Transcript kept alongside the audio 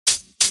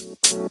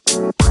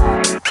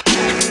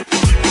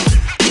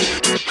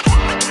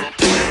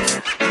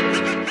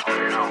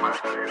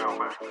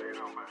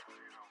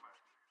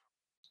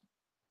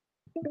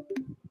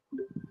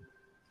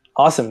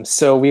Awesome.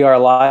 So we are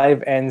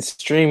live and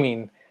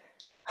streaming.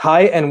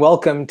 Hi and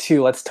welcome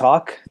to Let's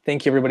Talk.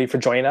 Thank you everybody for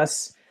joining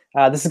us.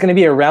 This is going to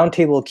be a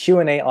roundtable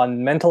Q&A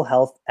on mental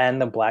health and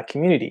the Black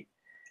community.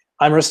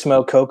 I'm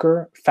Rustamo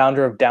Coker,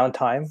 founder of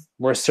Downtime.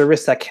 We're a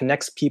service that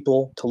connects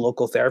people to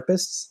local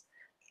therapists.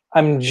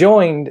 I'm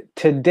joined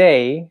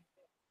today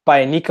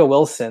by Anika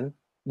Wilson,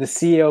 the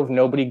CEO of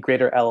Nobody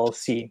Greater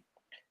LLC.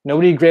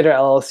 Nobody Greater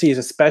LLC is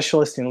a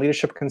specialist in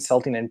leadership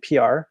consulting and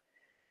PR.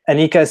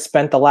 Anika has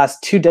spent the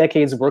last 2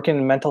 decades working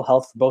in mental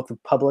health for both the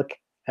public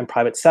and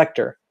private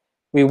sector.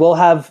 We will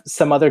have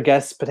some other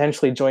guests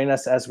potentially join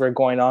us as we're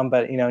going on,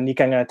 but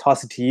Anika, I'm going to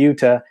toss it to you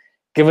to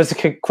give us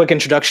a quick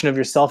introduction of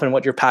yourself and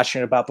what you're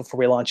passionate about before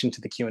we launch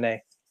into the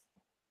Q&A.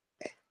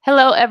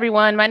 Hello,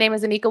 everyone. My name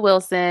is Anika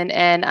Wilson,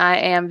 and I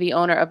am the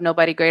owner of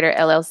Nobody Greater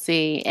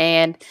LLC.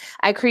 And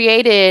I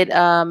created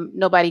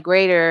Nobody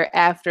Greater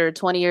after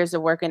 20 years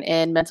of working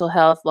in mental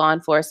health, law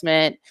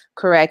enforcement,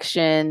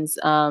 corrections,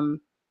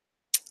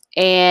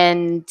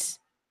 and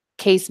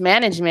case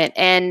management.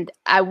 And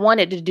I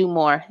wanted to do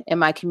more in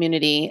my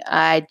community.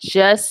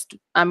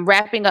 I'm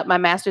wrapping up my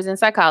master's in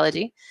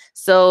psychology.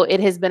 So it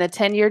has been a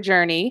 10-year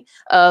journey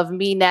of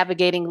me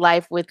navigating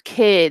life with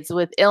kids,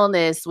 with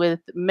illness, with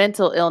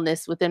mental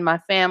illness within my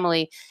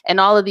family,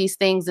 and all of these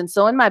things. And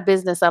so in my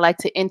business, I like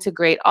to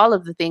integrate all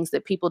of the things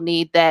that people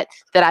need that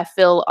I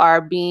feel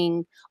are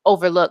being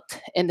overlooked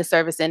in the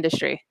service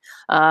industry.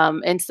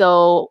 And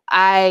so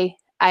I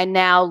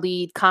now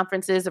lead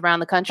conferences around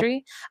the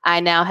country.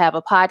 I now have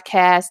a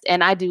podcast,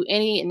 and I do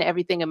any and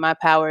everything in my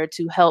power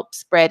to help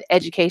spread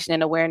education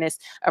and awareness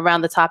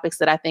around the topics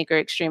that I think are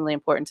extremely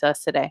important to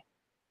us today.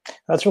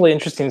 That's really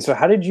interesting. So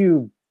how did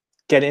you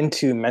get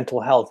into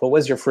mental health? What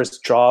was your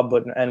first job,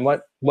 and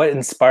what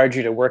inspired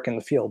you to work in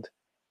the field?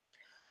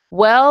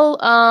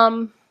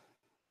 Well,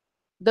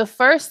 the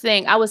first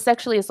thing, I was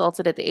sexually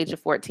assaulted at the age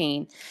of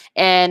 14.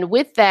 And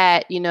with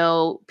that,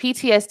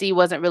 PTSD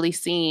wasn't really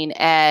seen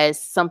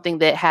as something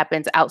that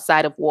happens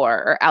outside of war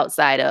or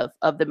outside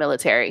of the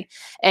military.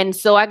 And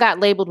so I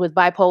got labeled with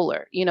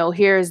bipolar.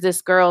 Here's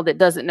this girl that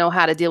doesn't know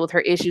how to deal with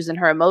her issues and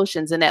her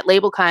emotions. And that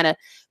label kind of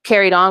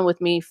carried on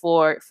with me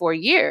for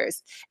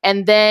years.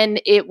 And then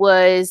it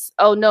was,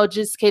 oh no,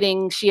 just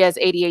kidding, she has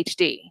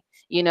ADHD.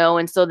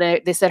 And so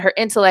they said her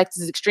intellect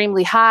is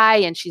extremely high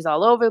and she's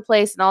all over the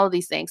place and all of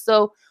these things.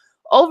 So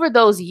over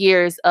those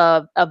years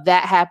of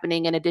that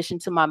happening, in addition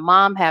to my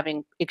mom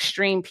having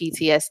extreme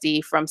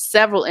PTSD from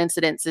several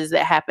incidences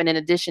that happened in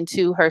addition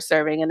to her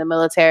serving in the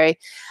military,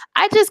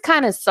 I just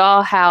kind of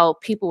saw how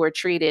people were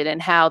treated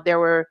and how there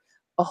were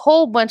a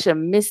whole bunch of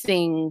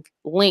missing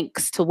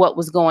links to what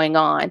was going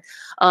on.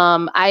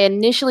 I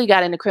initially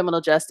got into criminal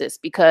justice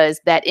because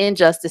that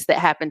injustice that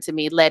happened to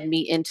me led me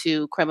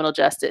into criminal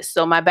justice.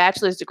 So my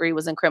bachelor's degree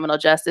was in criminal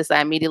justice.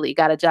 I immediately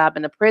got a job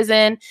in the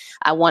prison.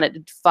 I wanted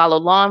to follow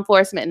law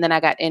enforcement, and then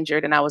I got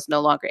injured and I was no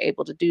longer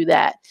able to do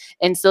that.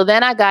 And so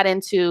then I got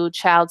into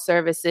child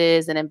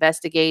services and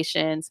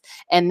investigations,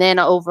 and then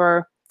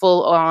over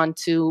full on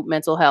to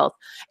mental health.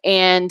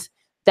 And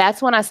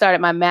that's when I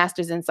started my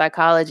master's in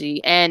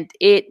psychology. And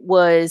it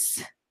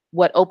was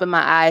what opened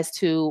my eyes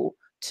to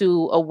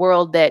a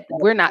world that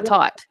we're not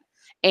taught.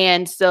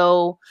 And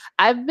so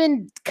I've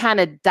been kind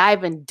of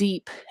diving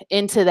deep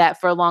into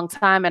that for a long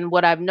time. And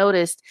what I've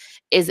noticed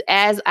is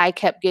as I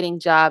kept getting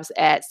jobs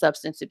at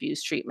substance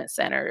abuse treatment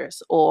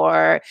centers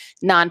or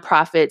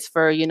nonprofits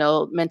for,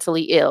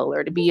 mentally ill,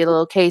 or to be a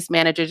little case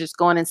manager, just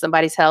going in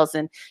somebody's house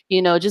and,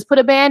 just put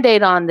a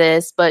Band-Aid on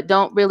this, but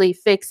don't really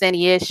fix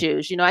any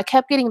issues. I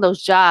kept getting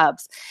those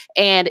jobs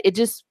and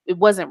it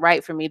wasn't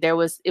right for me.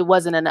 It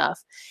wasn't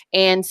enough.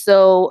 And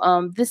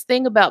so this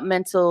thing about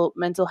mental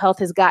health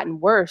has gotten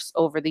worse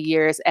over the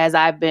years as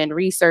I've been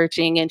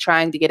researching and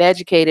trying to get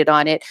educated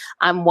on it.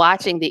 I'm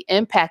watching the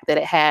impact that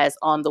it has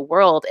on the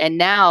world. And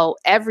now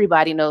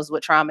everybody knows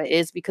what trauma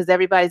is because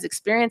everybody's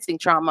experiencing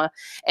trauma.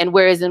 And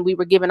whereas we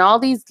were given all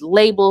these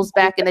labels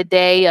back in the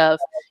day of,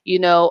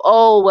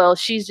 oh, well,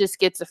 she's just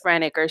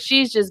schizophrenic, or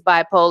she's just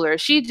bipolar,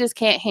 she just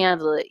can't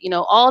handle it.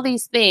 All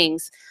these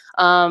things,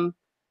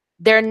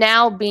 they're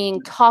now being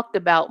talked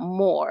about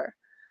more.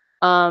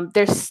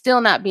 They're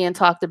still not being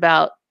talked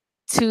about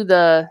to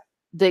the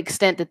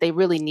extent that they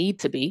really need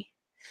to be.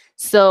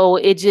 So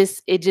it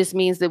just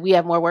means that we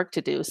have more work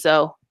to do.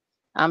 So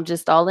I'm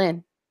just all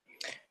in.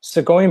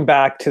 So going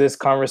back to this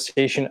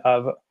conversation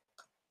of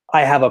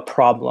I have a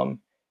problem,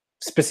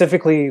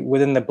 specifically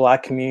within the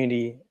Black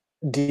community,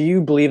 do you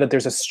believe that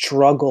there's a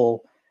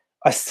struggle,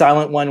 a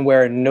silent one,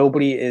 where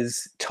nobody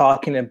is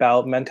talking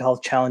about mental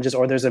health challenges,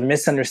 or there's a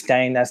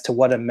misunderstanding as to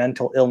what a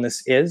mental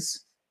illness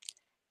is?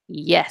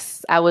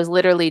 Yes, I was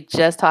literally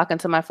just talking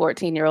to my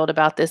 14-year-old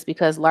about this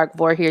because Lark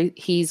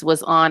Voorhees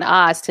was on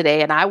Oz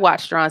today, and I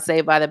watched her on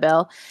Saved by the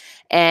Bell,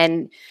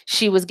 and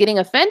she was getting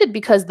offended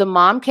because the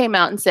mom came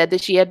out and said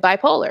that she had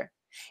bipolar.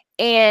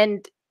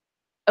 And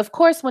of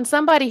course, when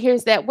somebody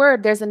hears that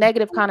word, there's a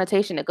negative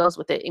connotation that goes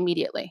with it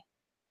immediately.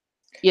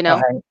 You Oh,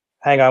 know?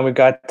 hang on. We've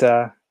got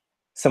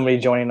somebody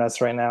joining us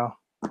right now.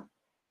 Let's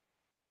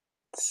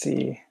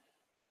see.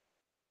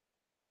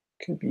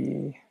 Could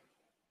be.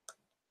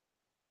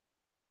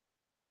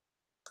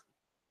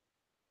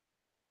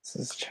 This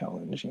is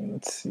challenging.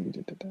 Let's see.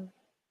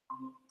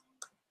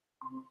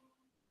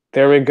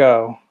 There we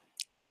go.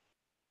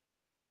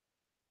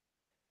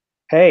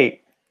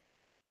 Hey.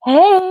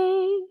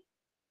 Hey.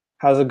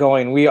 How's it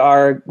going?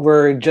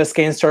 We're just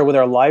getting started with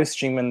our live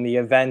stream in the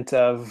event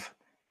of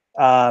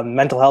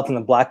mental health in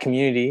the Black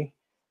community.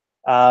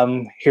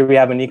 Here we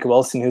have Anika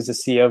Wilson, who's the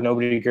CEO of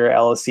Nobody Gear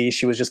LLC.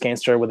 She was just getting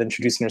started with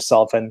introducing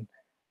herself, and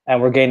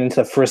we're getting into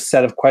the first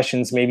set of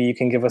questions. Maybe you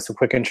can give us a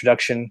quick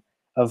introduction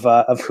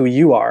of who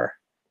you are.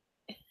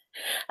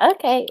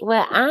 Okay,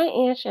 well, I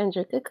am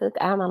Chandrika Cook.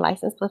 I'm a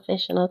licensed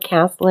professional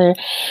counselor.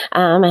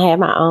 I have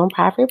my own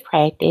private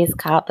practice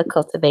called the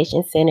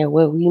Cultivation Center,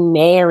 where we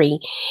marry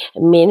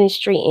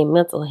ministry and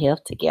mental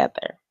health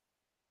together.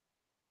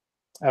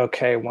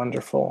 Okay,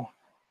 wonderful.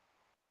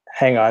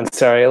 Hang on,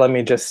 sorry. Let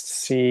me just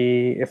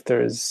see if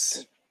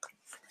there's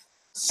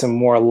some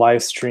more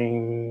live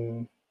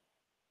stream.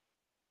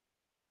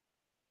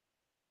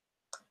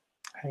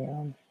 Hang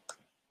on.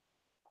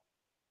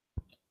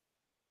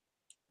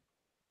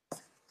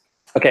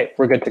 Okay,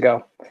 we're good to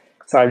go.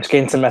 Sorry, I'm just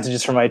getting some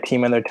messages from my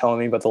team and they're telling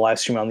me about the live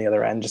stream on the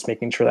other end, just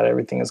making sure that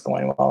everything is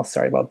going well.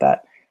 Sorry about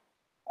that.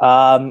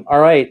 All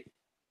right.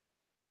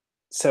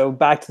 So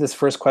back to this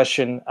first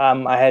question.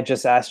 I had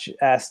just asked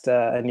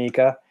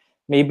Anika,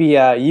 maybe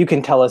you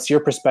can tell us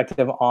your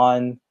perspective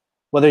on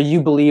whether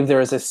you believe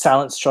there is a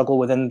silent struggle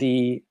within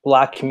the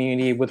Black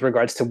community with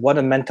regards to what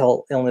a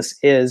mental illness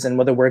is and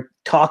whether we're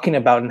talking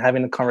about and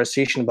having a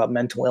conversation about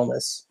mental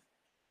illness.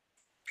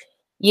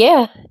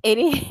 Yeah, it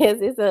is.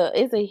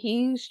 It's a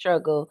huge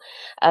struggle.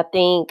 I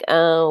think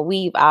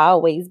we've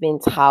always been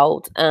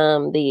taught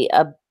the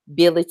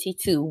ability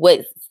to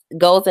what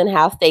goes in the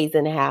house stays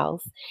in the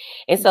house,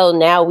 and so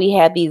now we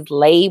have these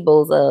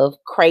labels of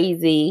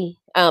crazy.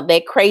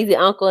 That crazy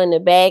uncle in the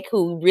back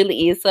who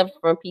really is suffering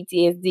from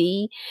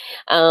PTSD,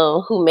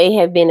 who may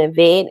have been a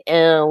vet.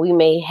 We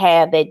may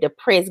have that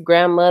depressed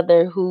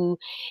grandmother who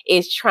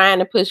is trying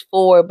to push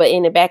forward, but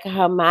in the back of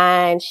her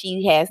mind,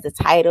 she has the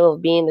title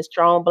of being a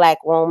strong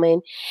Black woman.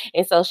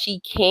 And so she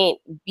can't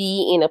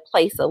be in a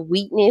place of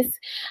weakness.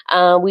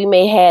 We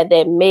may have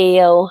that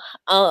male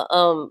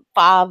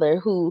father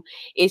who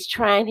is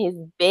trying his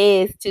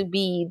best to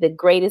be the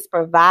greatest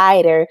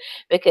provider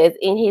because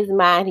in his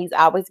mind, he's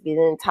always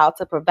been taught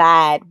to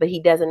provide, but he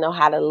doesn't know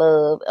how to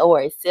love or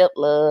accept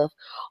love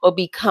or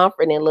be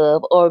comforted in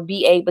love or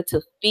be able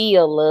to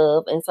feel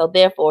love. And so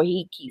therefore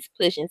he keeps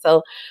pushing.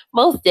 So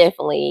most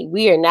definitely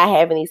we are not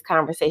having these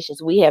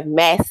conversations. We have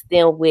masked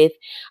them with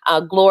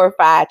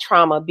glorified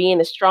trauma.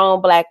 Being a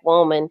strong Black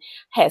woman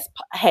has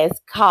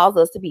caused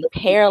us to be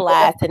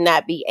paralyzed, to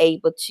not be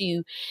able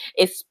to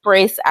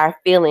express our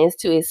feelings,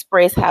 to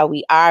express how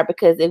we are,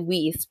 because if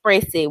we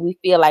express it, we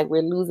feel like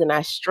we're losing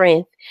our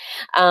strength.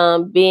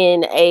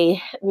 Being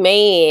a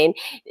man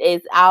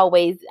is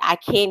always, I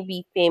can't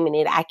be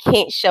feminine, I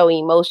can't show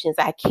emotions,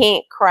 I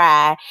can't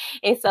cry.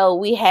 And so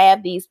we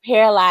have these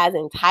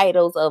paralyzing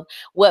titles of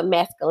what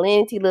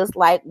masculinity looks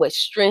like, what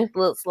strength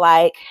looks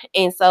like.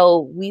 And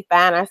so we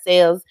find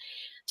ourselves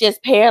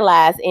just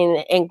paralyzed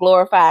in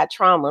glorified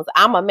traumas.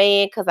 I'm a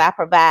man because I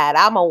provide.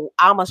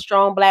 I'm a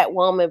strong Black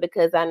woman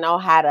because I know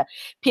how to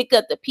pick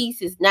up the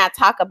pieces, not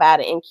talk about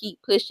it, and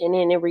keep pushing.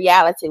 And in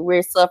reality,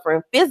 we're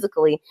suffering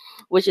physically,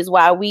 which is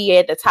why we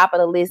at the top of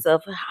the list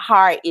of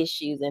heart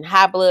issues and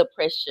high blood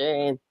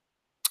pressure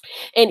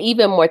and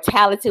even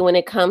mortality when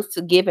it comes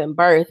to giving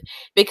birth,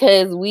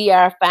 because we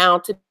are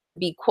found to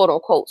be quote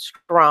unquote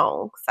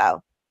strong.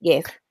 So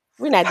yes,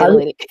 we're not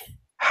dealing with it.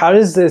 How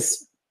does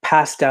this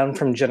pass down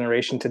from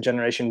generation to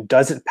generation?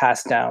 Does it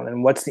pass down?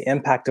 And what's the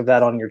impact of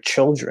that on your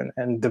children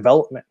and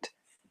development?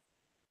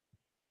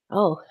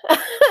 Oh,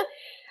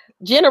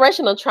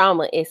 generational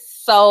trauma is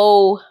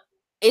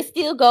it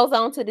still goes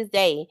on to this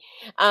day.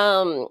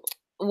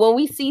 When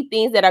we see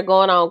things that are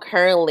going on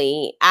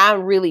currently,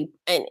 I'm really,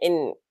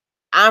 and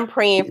I'm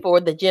praying for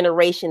the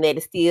generation that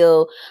is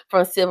still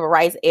from civil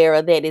rights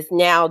era that is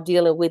now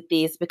dealing with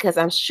this, because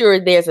I'm sure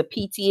there's a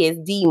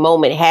PTSD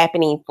moment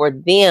happening for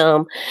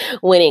them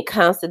when it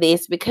comes to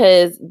this,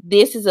 because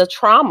this is a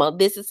trauma.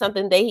 This is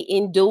something they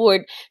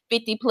endured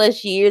 50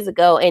 plus years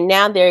ago, and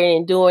now they're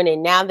enduring it.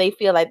 Now they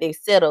feel like they've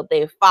settled,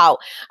 they've fought,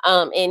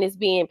 and it's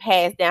being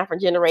passed down from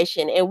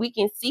generation. And we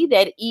can see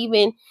that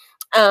even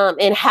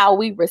and how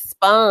we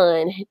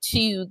respond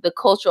to the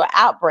cultural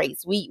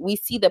outbreaks. We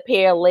see the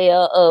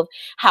parallel of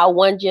how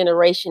one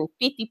generation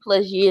 50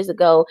 plus years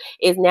ago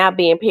is now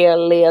being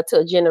parallel to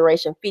a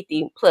generation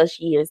 50 plus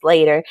years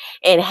later,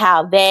 and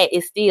how that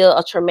is still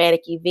a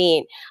traumatic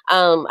event.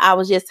 I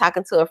was just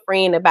talking to a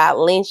friend about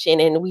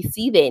lynching, and we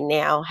see that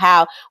now,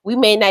 how we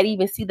may not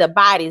even see the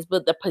bodies,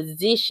 but the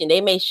position. They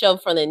may show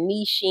from the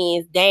knee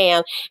shins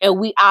down, and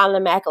we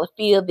automatically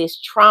feel this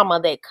trauma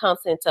that comes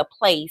into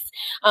place.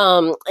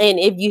 And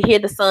if you hear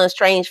the song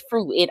Strange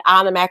Fruit, it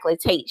automatically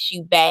takes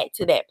you back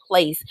to that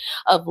place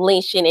of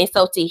lynching. And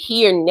so to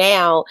hear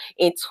now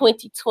in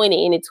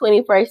 2020, in the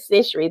 21st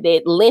century,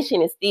 that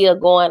lynching is still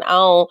going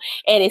on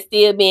and it's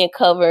still being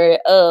covered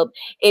up,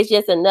 it's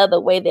just another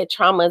way that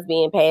trauma is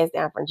being passed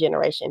down from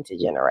generation to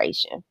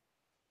generation.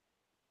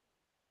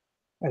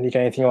 And you got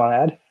anything you want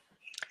to add?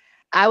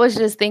 I was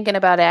just thinking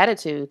about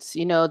attitudes,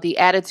 the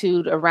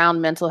attitude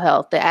around mental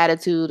health, the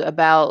attitude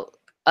about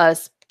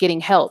us getting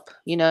help.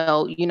 You're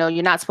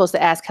not supposed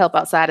to ask help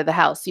outside of the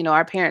house.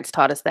 Our parents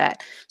taught us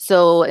that.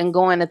 So in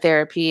going to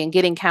therapy and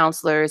getting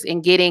counselors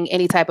and getting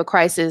any type of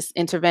crisis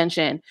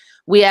intervention,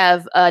 we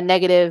have a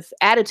negative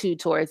attitude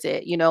towards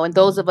it, and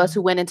those of us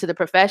who went into the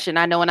profession,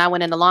 I know when I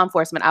went into law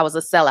enforcement, I was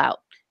a sellout.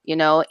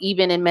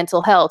 Even in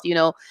mental health,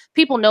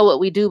 people know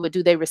what we do, but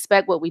do they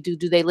respect what we do?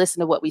 Do they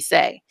listen to what we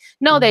say?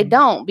 No, they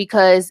don't,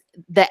 because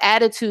the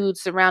attitude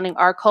surrounding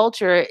our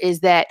culture is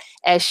that,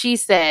 as she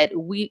said,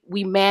 we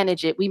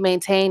manage it, we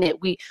maintain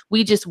it,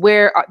 we just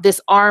wear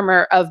this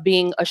armor of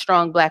being a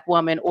strong Black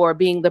woman or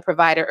being the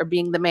provider or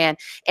being the man,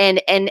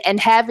 and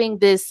having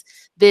this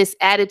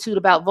attitude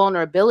about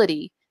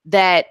vulnerability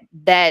that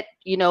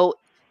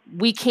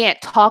we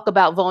can't talk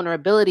about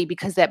vulnerability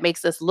because that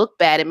makes us look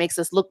bad. It makes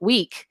us look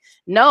weak.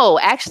 No,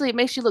 actually, it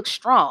makes you look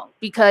strong,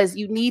 because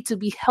you need to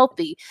be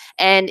healthy.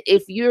 And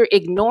if you're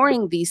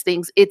ignoring these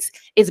things, it's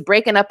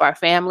breaking up our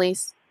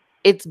families.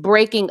 It's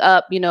breaking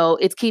up,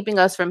 it's keeping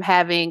us from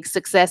having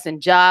success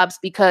in jobs,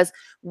 because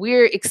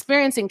we're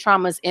experiencing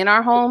traumas in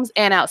our homes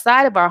and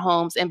outside of our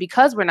homes. And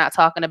because we're not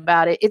talking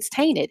about it, it's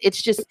tainted.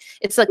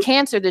 It's a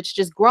cancer that's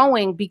just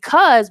growing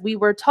because we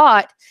were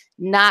taught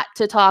not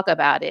to talk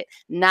about it,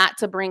 not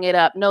to bring it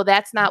up. No,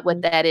 that's not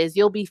what that is.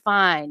 You'll be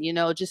fine.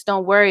 Just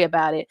don't worry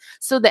about it.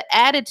 So the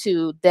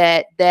attitude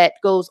that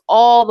goes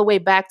all the way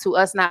back to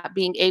us not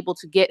being able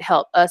to get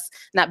help, us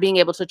not being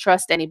able to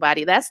trust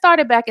anybody, that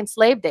started back in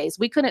slave days.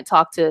 We couldn't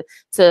talk to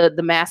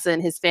the massa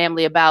and his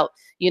family about,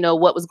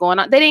 what was going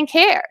on. They didn't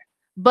care.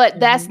 But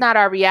that's not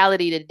our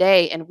reality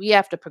today. And we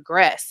have to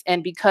progress.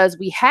 And because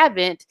we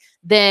haven't,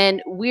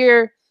 then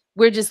we're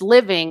just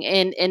living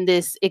in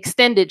this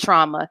extended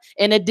trauma.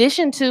 In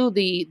addition to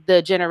the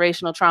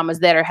generational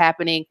traumas that are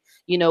happening,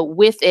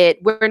 with it,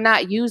 we're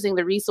not using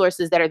the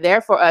resources that are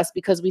there for us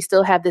because we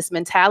still have this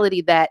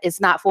mentality that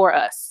it's not for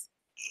us.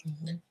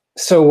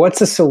 So what's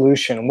the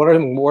solution?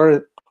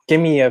 Give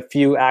me a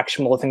few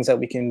actionable things that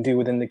we can do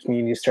within the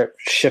community to start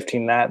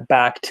shifting that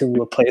back to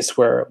a place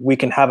where we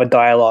can have a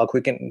dialogue,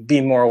 we can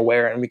be more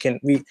aware, and we can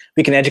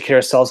educate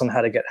ourselves on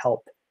how to get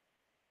help.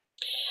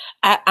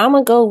 I'm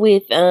gonna go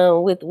with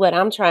what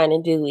I'm trying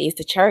to do is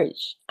the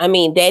church. I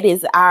mean, that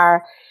is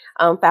our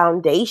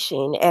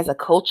foundation as a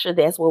culture.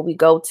 That's where we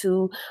go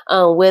to,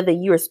 whether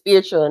you're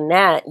spiritual or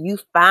not. You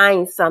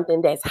find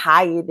something that's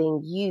higher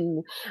than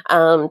you,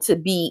 to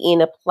be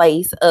in a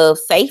place of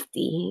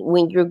safety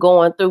when you're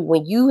going through.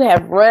 When you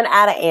have run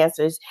out of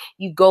answers,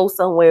 you go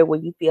somewhere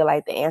where you feel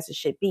like the answer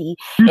should be.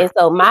 And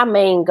so my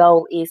main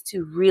goal is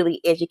to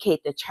really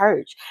educate the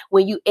church.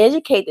 When you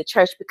educate the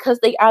church, because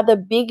they are the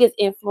biggest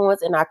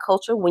influence in our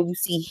culture. When you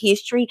see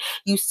history,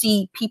 you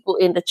see people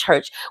in the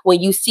church.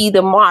 When you see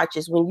the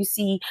marches, when you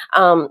see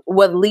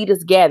what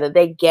leaders gather,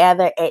 they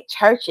gather at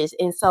churches.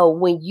 And so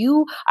when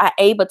you are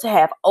able to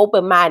have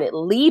open-minded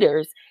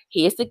leaders,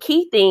 here's the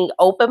key thing: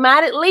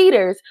 open-minded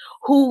leaders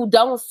who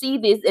don't see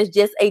this as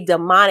just a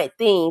demonic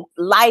thing,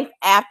 life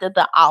after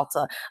the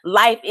altar,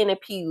 life in the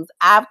pews.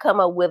 I've come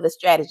up with a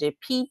strategy,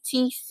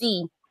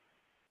 PTCD,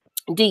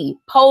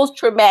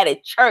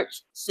 post-traumatic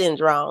church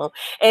syndrome.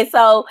 And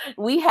so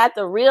we have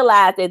to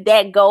realize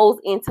that goes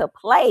into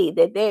play,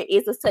 that there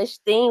is a such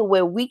thing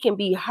where we can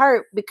be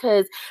hurt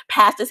because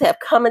pastors have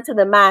come into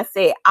the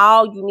mindset,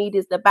 all you need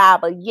is the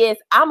Bible. Yes,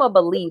 I'm a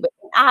believer.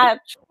 I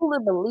truly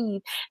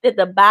believe that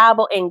the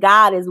Bible and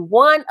God is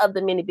one of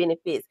the many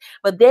benefits,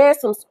 but there are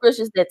some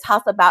scriptures that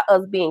talk about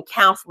us being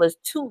counselors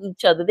to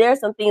each other. There are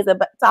some things that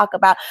talk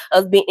about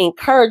us being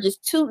encouragers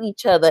to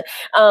each other.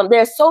 There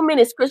are so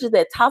many scriptures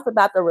that talk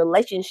about the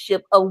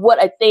relationship of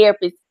what a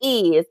therapist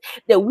is,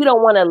 that we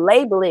don't want to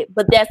label it,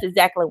 but that's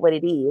exactly what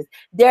it is.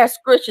 There are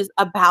scriptures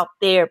about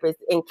therapists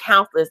and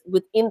counselors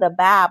within the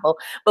Bible,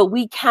 but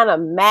we kind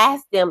of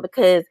mask them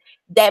because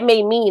that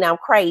may mean I'm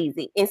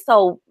crazy. And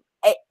so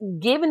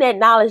given that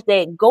knowledge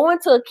that going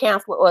to a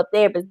counselor or a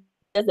therapist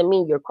doesn't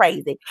mean you're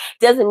crazy,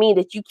 doesn't mean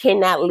that you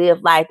cannot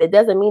live life, that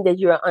doesn't mean that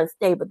you're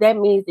unstable, that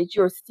means that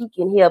you're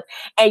seeking help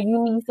and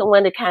you need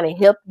someone to kind of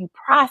help you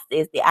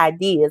process the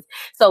ideas.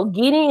 So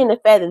getting in the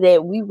fact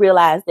that we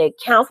realize that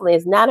counseling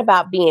is not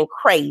about being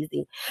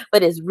crazy,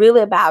 but it's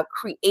really about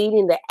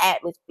creating the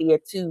atmosphere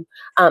to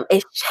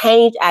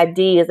exchange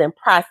ideas and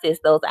process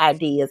those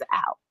ideas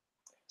out.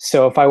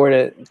 So if I were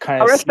to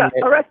kind of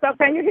Arista,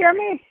 can you hear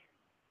me?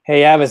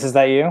 Hey, Avis, is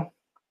that you?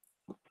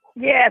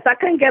 Yes, I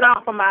couldn't get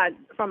on from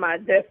my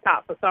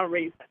desktop for some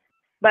reason,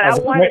 but I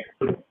wanted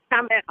to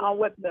comment on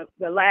what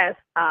the last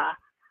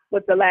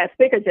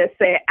speaker just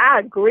said. I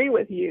agree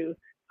with you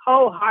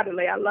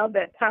wholeheartedly. I love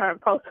that term,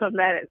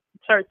 post-traumatic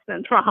church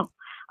syndrome.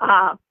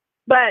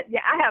 But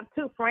yeah, I have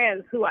two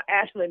friends who are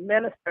actually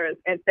ministers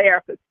and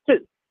therapists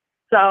too.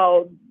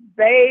 So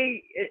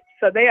they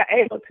are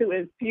able to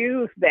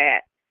infuse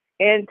that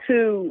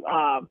into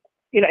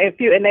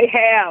and they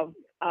have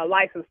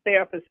licensed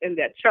therapists in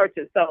their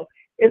churches. So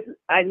it's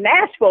in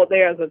Nashville.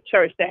 There's a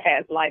church that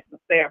has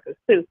licensed therapists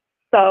too.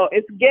 So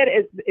it's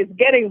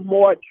getting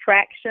more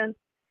traction.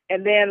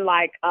 And then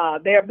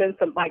there have been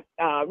some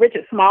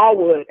Richard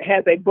Smallwood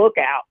has a book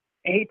out,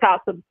 and he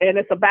talks and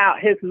it's about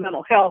his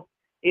mental health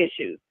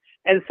issues.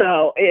 And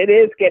so it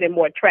is getting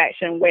more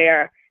traction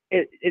where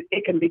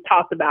it can be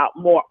talked about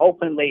more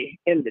openly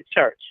in the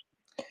church.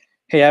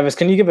 Hey, Avis,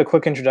 can you give a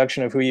quick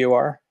introduction of who you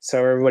are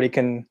so everybody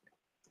can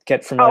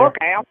get familiar? Oh,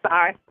 okay. I'm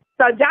sorry.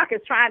 So Jock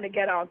is trying to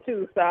get on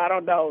too, so I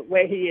don't know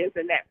where he is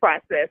in that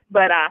process.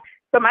 But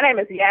so my name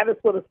is Yavis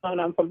Witherspoon.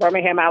 I'm from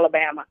Birmingham,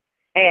 Alabama,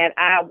 and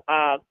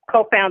I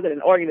co-founded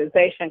an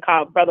organization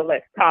called Brother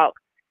Let's Talk.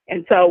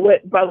 And so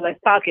what Brother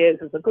Let's Talk is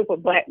a group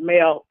of Black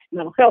male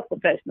mental health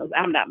professionals.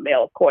 I'm not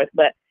male, of course,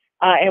 but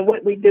and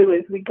what we do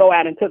is we go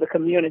out into the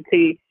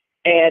community,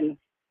 and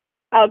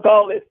our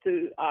goal is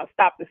to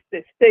stop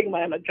the stigma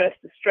and address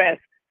the stress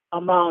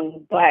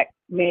among Black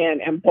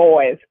men and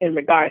boys in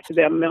regards to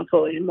their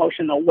mental and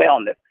emotional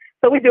wellness.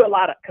 So we do a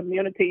lot of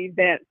community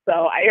events.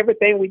 So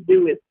everything we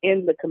do is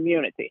in the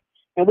community.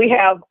 And we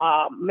have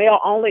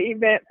male-only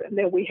events, and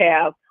then we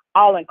have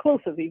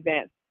all-inclusive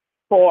events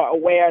for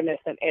awareness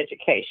and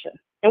education.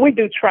 And we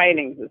do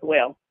trainings as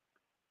well.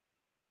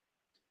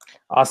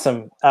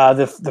 Awesome.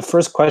 The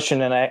first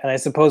question, and I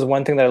suppose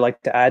one thing that I'd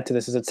like to add to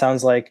this is it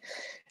sounds like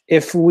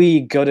if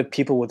we go to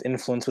people with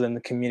influence within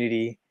the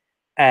community,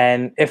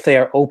 and if they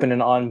are open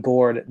and on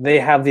board, they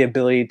have the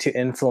ability to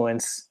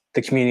influence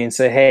the community and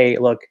say, hey,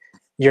 look,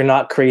 you're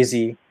not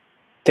crazy.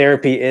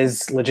 Therapy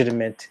is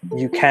legitimate.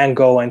 You can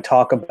go and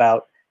talk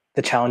about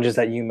the challenges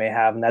that you may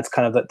have. And that's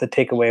kind of the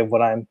takeaway of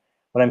what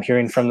I'm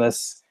hearing from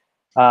this.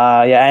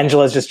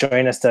 Angela's just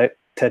joined us to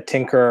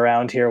tinker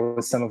around here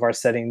with some of our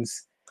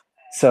settings.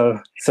 So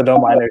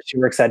don't mind her. She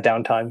works at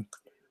Downtime.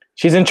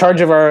 She's in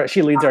charge of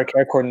she leads our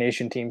care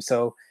coordination team.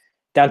 So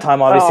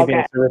Downtime obviously being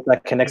a service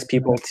that connects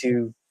people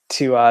to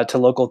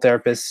local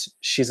therapists.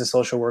 She's a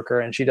social worker,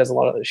 and she does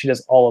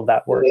all of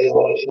that work.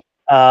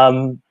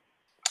 But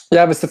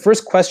the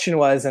first question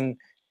was, and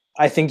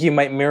I think you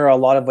might mirror a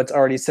lot of what's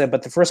already said,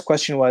 but the first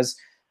question was,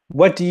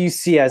 what do you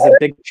see as a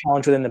big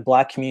challenge within the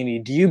Black community?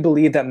 Do you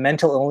believe that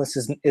mental illness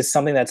is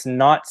something that's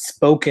not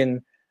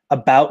spoken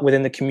about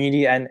within the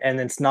community and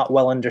it's not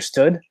well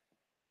understood?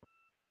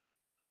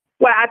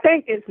 Well, I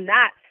think it's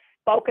not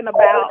spoken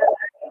about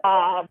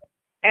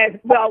as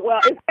well.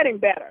 Well, it's getting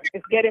better.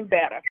 It's getting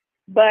better.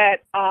 But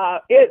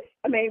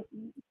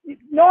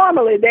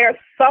normally there's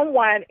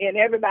someone in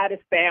everybody's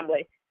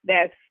family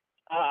that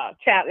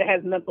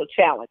has mental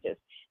challenges.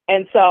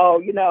 And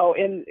so,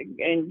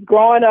 in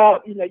growing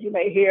up, you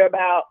may hear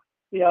about,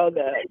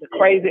 the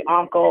crazy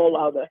uncle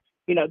or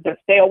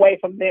just stay away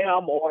from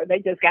them, or they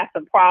just got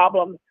some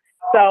problems.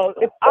 So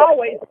it's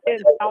always been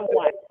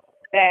someone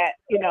that,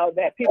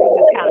 that people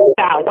just kind of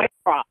shy away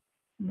from.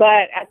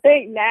 But I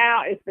think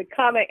now it's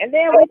becoming, and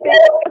then we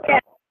think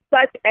at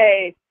such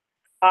a,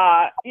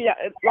 as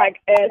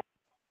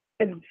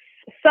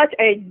such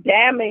a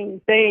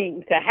damning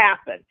thing to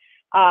happen.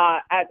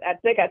 I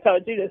think I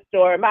told you this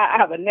story. I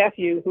have a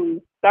nephew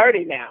who's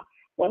 30 now.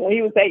 When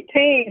he was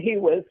 18, he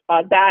was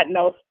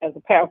diagnosed as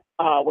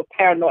with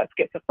paranoid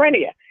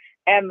schizophrenia.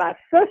 And my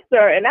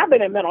sister, and I've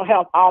been in mental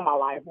health all my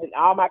life,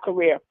 all my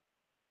career,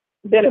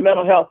 been in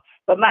mental health.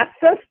 But my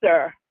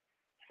sister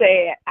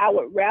said, I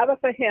would rather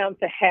for him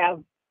to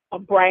have a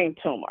brain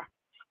tumor,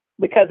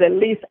 because at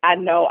least I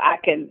know I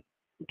can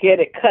get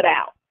it cut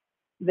out,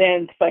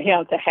 than for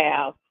him to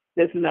have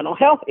this mental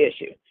health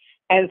issue.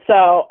 And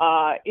so,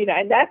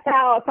 and that's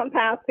how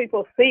sometimes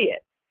people see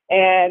it.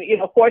 And,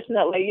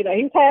 fortunately,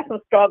 he's had some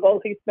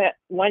struggles. He spent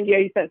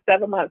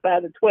 7 months out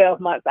of the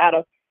 12 months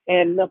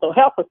in mental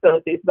health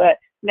facilities. But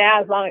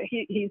now, as long as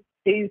he's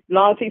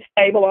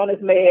stable on his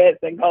meds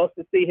and goes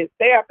to see his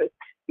therapist,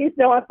 he's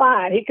doing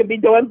fine. He could be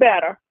doing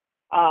better,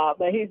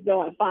 but he's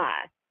doing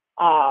fine.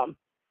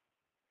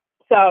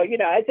 So,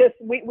 it's just,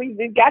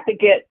 we've got to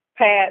get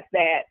past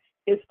that.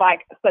 It's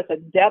like such a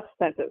death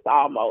sentence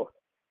almost.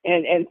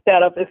 And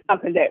instead of it's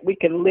something that we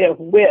can live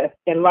with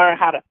and learn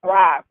how to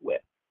thrive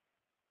with.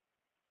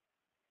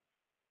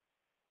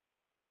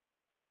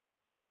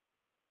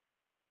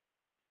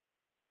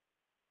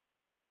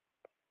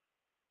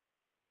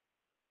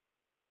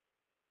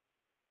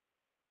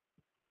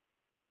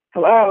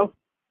 Hello?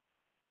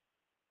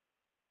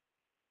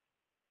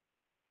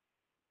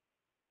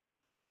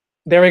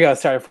 There we go.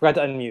 Sorry, I forgot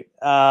to unmute.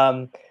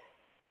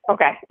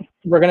 Okay.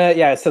 We're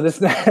gonna, so this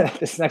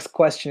this next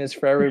question is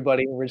for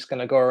everybody. We're just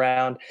gonna go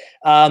around.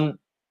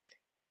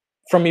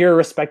 From your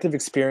respective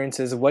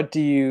experiences, what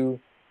do you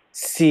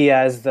see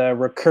as the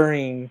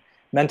recurring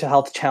mental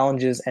health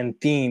challenges and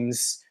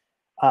themes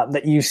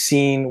that you've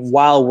seen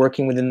while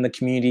working within the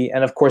community?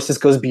 And of course, this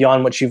goes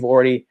beyond what you've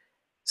already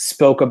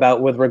spoke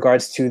about with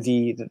regards to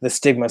the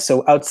stigma.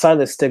 So outside of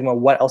the stigma,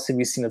 what else have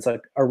you seen as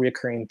like a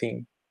recurring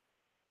theme?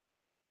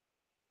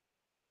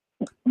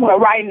 Well,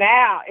 right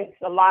now it's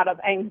a lot of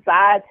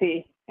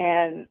anxiety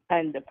and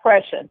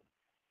depression.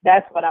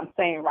 That's what I'm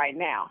saying right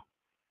now.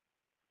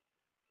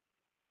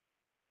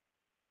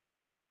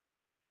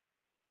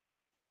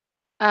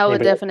 I would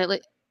Anybody else?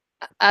 definitely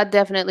I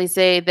definitely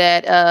say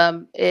that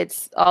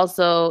it's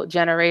also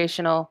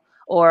generational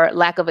or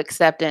lack of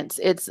acceptance.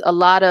 It's a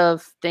lot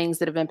of things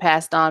that have been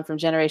passed on from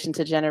generation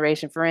to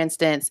generation. For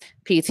instance,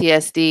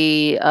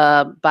 PTSD,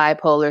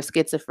 bipolar,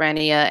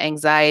 schizophrenia,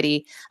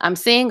 anxiety. I'm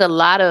seeing a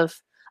lot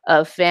of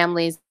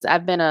families.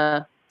 I've been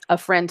a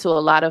friend to a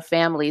lot of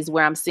families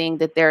where I'm seeing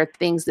that there are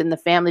things in the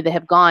family that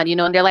have gone,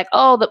 and they're like,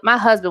 oh, my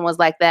husband was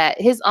like that,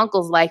 his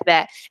uncle's like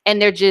that,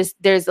 and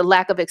there's a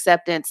lack of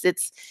acceptance.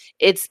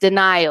 It's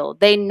denial.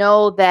 They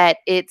know that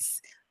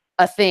it's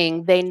a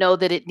thing. They know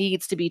that it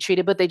needs to be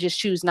treated, but they just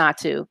choose not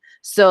to.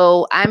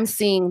 So I'm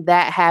seeing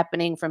that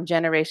happening from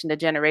generation to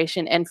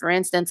generation. And for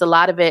instance, a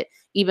lot of it,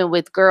 even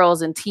with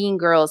girls and teen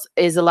girls,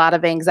 is a lot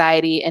of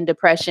anxiety and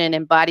depression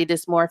and body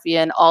dysmorphia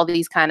and all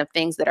these kind of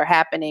things that are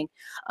happening.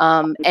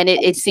 And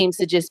it seems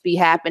to just be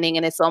happening.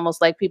 And it's almost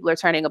like people are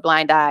turning a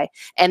blind eye,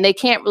 and they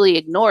can't really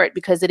ignore it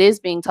because it is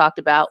being talked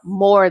about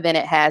more than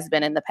it has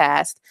been in the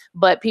past.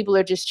 But people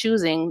are just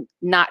choosing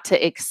not to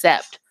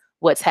accept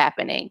what's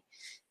happening.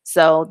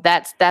 So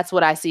that's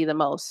what I see the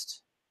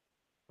most.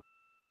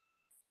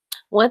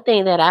 One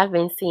thing that I've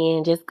been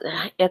seeing, just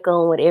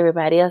echoing what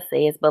everybody else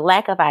says, but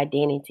lack of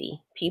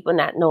identity. People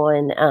not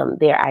knowing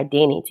their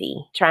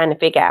identity, trying to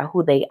figure out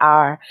who they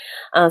are,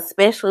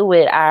 especially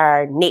with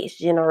our next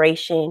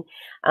generation,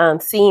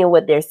 seeing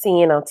what they're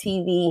seeing on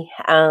TV.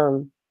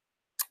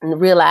 And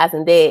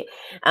realizing that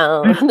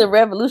the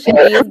revolution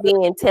is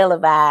being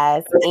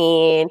televised,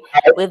 and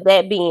with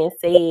that being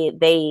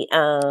said, they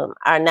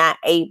are not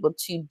able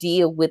to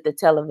deal with the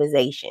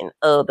televisation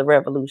of the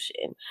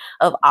revolution,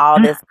 of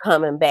all that's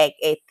coming back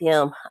at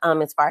them,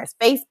 as far as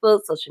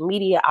Facebook, social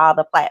media, all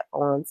the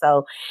platforms.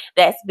 So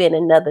that's been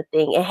another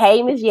thing. And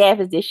hey, Miss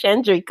Yavis, this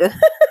Chandrika.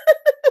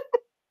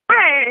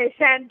 Hey,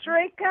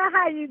 Chandrika,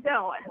 how you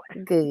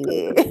doing?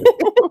 Good.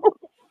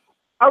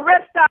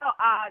 Aristo,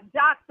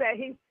 Jock said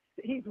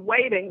he's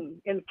waiting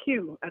in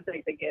queue, I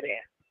think, to get in.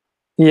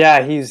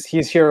 Yeah, he's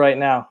here right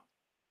now.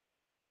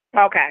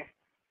 Okay.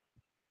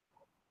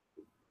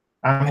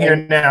 I'm here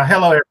now.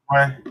 Hello,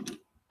 everyone.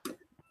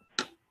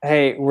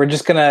 Hey, we're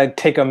just gonna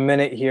take a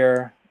minute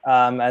here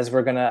as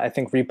we're gonna, I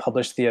think,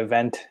 republish the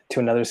event to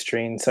another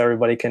screen, so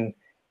everybody can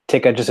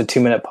take just a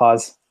 2-minute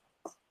pause.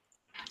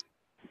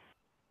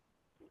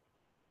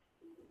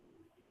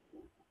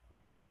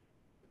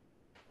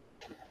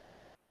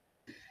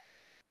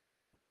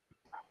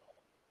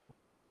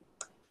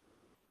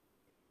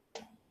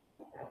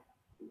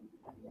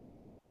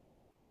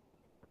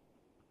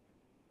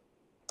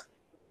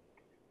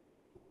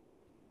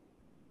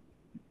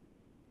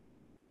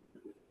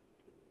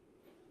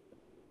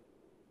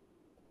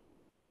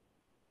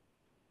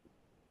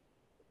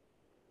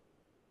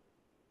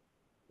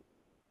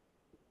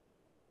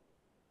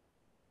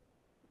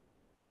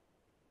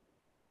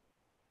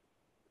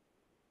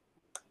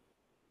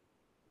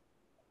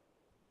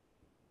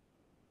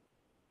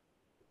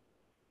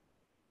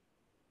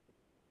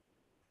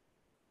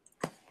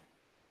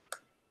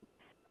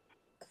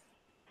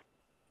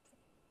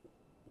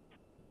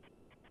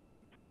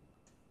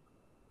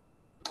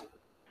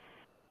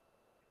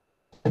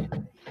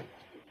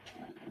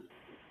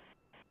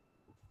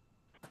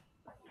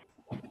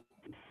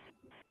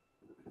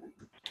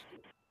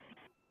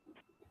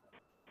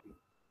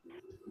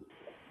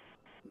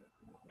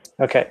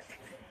 Okay.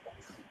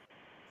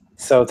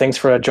 So thanks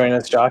for joining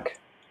us, Jock.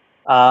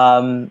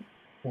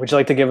 Would you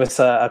like to give us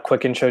a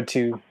quick intro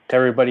to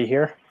everybody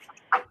here?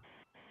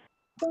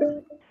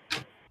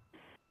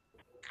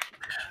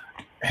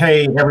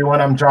 Hey,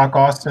 everyone. I'm Jock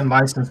Austin,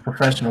 licensed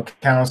professional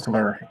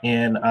counselor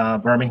in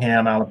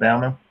Birmingham,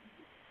 Alabama.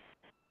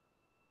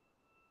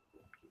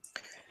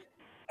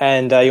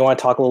 And you want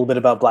to talk a little bit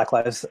about Black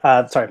Lives,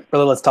 sorry,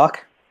 Brother Let's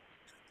Talk?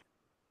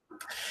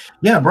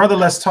 Yeah, Brother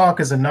Let's Talk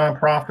is a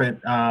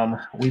nonprofit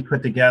we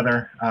put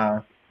together,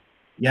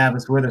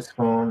 Yavis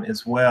Witherspoon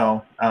as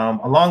well,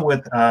 along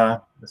with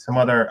some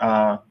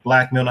other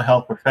Black mental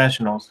health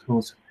professionals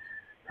whose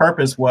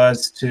purpose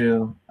was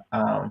to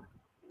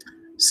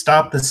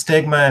stop the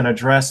stigma and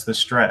address the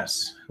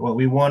stress. What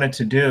we wanted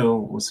to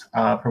do was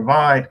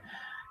provide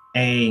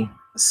a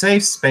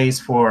safe space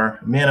for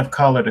men of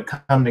color to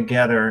come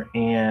together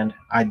and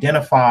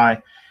identify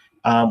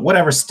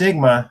whatever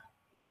stigma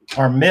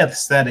or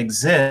myths that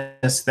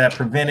exist that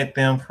prevented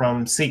them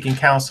from seeking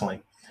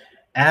counseling.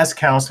 As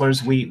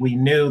counselors, we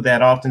knew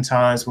that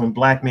oftentimes when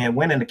Black men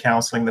went into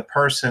counseling, the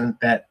person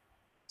that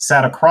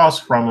sat across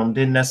from them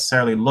didn't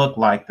necessarily look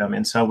like them.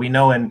 And so we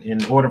know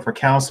in order for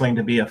counseling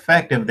to be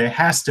effective, there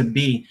has to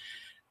be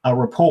a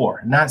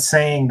rapport. Not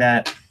saying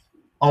that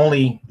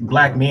only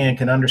Black men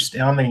can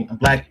understand, only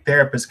Black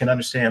therapists can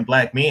understand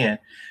Black men,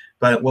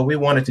 but what we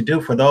wanted to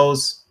do for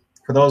those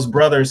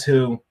brothers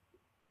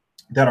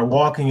that are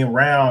walking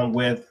around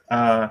with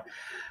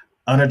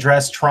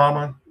unaddressed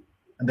trauma,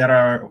 that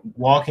are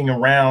walking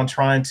around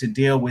trying to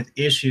deal with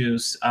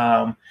issues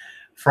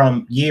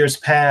from years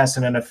past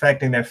and then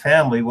affecting their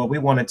family, what we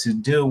wanted to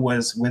do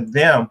was with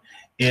them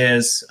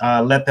is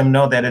let them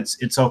know that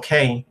it's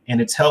okay and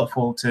it's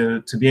helpful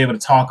to be able to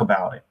talk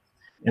about it.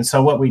 And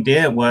so what we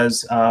did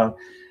was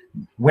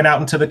went out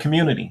into the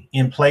community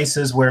in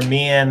places where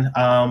men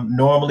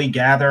normally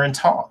gather and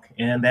talk,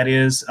 and that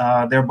is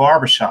their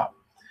barbershop.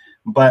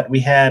 But we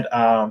had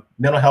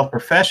mental health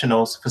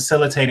professionals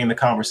facilitating the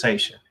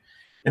conversation.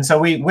 And so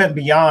we went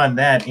beyond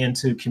that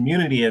into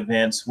community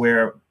events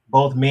where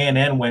both men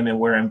and women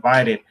were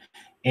invited.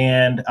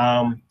 And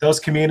those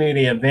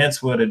community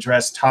events would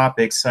address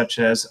topics such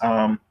as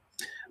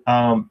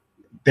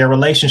their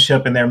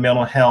relationship and their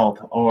mental health,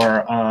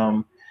 or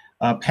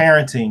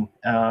parenting.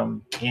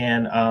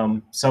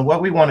 So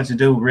what we wanted to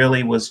do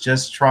really was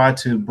just try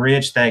to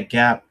bridge that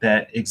gap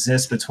that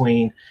exists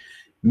between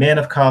men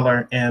of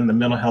color and the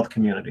mental health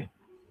community.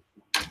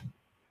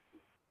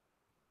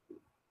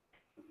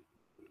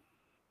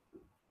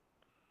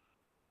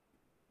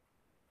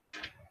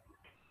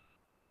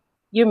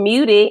 You're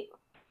muted.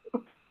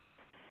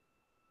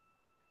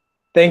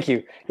 Thank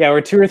you. Yeah,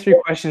 we're 2 or 3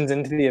 questions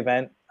into the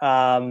event.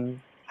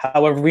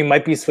 However, we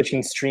might be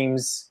switching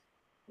streams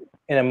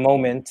in a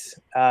moment.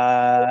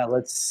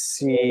 Let's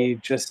see,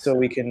 just so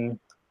we can,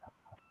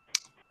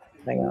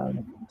 hang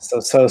on.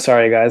 So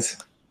sorry, guys.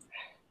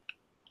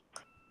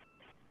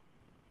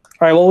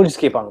 All right, well, we'll just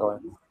keep on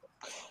going.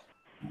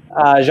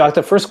 Jacques,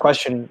 the first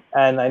question,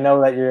 and I know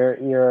that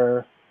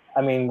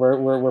I mean,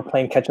 we're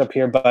playing catch up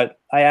here, but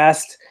I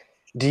asked,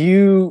 do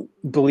you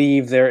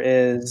believe there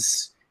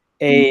is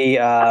a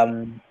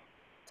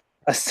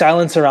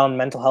silence around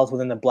mental health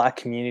within the Black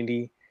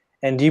community?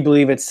 And do you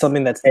believe it's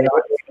something that's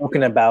not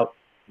spoken about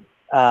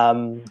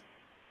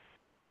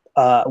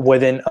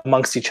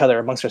amongst each other,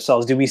 amongst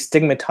ourselves? Do we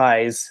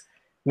stigmatize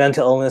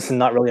mental illness and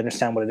not really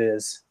understand what it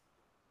is?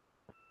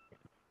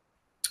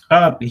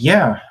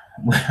 Yeah,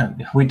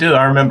 we do.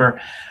 I remember,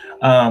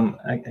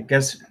 I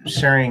guess,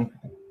 sharing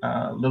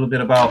a little bit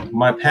about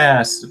my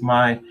past.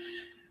 My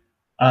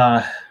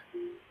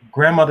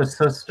grandmother's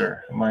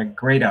sister, my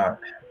great aunt,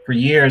 for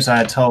years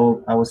I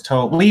was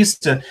told, we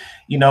used to,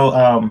 you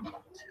know,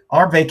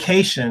 our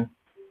vacation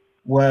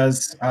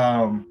was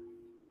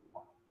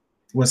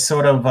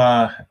sort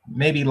of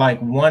maybe like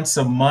once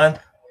a month.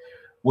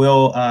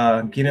 We'll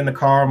get in the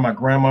car, my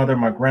grandmother,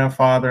 my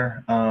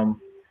grandfather,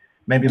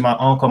 maybe my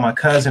uncle, my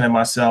cousin, and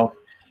myself.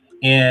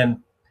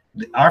 And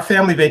our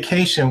family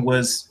vacation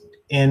was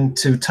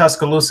into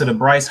Tuscaloosa to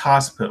Bryce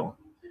Hospital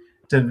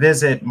to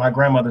visit my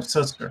grandmother's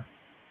sister,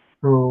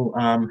 who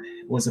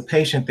was a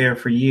patient there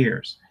for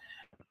years.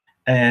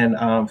 And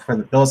for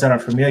those that are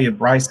familiar,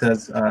 Bryce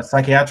is a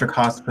psychiatric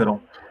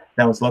hospital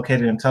that was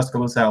located in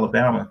Tuscaloosa,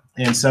 Alabama.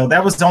 And so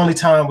that was the only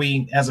time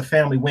we, as a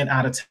family, went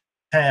out of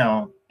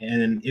town,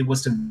 and it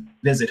was to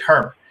visit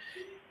her.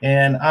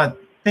 And I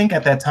think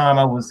at that time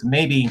I was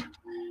maybe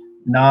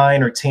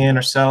 9 or 10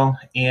 or so.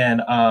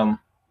 And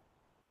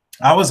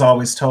I was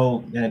always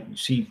told that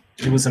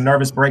it was a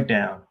nervous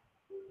breakdown.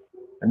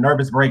 A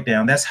nervous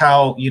breakdown. That's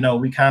how, you know,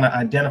 we kind of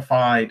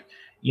identified,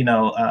 you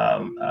know,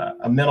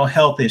 a mental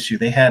health issue.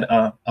 They had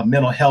a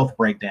mental health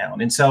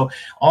breakdown. And so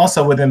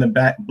also within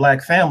the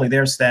Black family,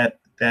 there's that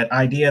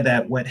idea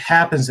that what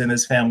happens in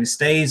this family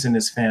stays in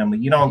this family.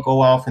 You don't go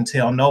off and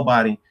tell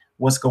nobody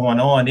what's going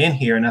on in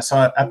here. And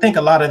so I think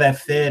a lot of that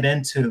fed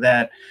into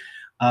that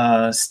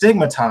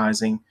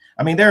stigmatizing.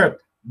 I mean, there are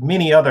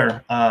many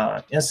other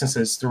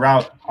instances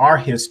throughout our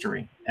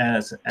history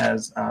as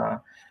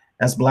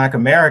Black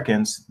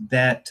Americans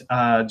that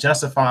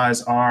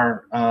justifies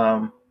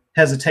our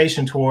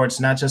hesitation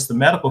towards not just the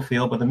medical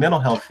field, but the mental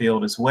health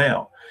field as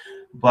well.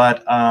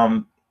 But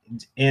I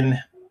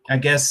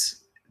guess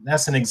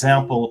that's an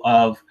example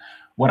of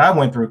what I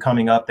went through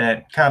coming up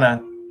that kind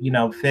of, you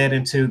know, fed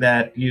into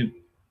that. You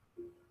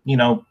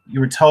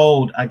were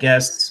told, I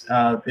guess,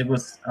 it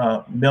was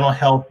mental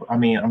health. I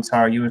mean, I'm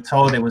sorry, you were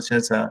told it was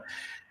just a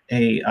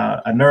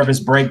nervous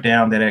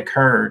breakdown that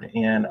occurred.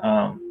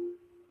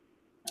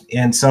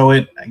 And so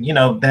it, you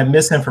know, that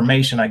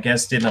misinformation, I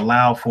guess, didn't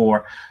allow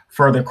for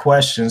further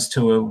questions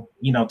to,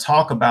 you know,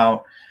 talk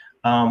about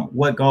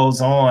what goes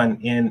on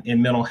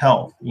in mental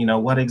health, you know,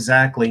 what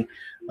exactly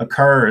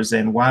occurs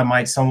and why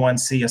might someone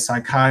see a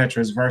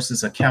psychiatrist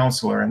versus a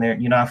counselor. And there,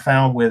 you know, I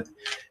found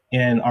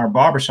in our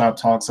barbershop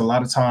talks, a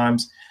lot of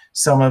times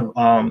some of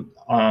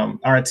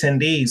our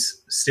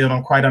attendees still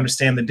don't quite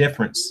understand the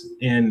difference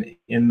in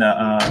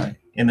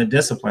the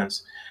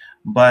disciplines.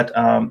 But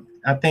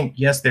I think,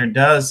 yes, there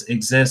does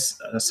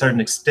exist a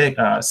certain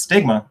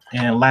stigma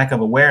and lack of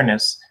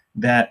awareness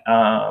that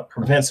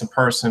prevents a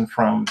person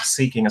from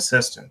seeking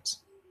assistance.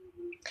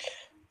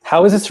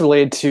 How is this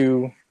related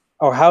to,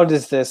 or how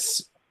does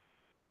this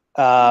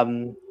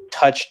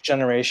touch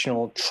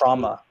generational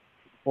trauma?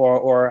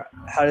 Or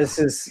how does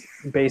this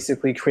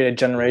basically create a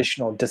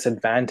generational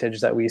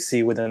disadvantage that we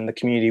see within the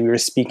community? We were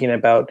speaking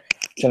about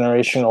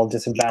generational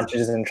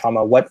disadvantages and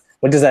trauma. What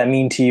does that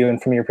mean to you?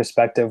 And from your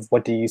perspective,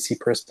 what do you see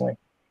personally?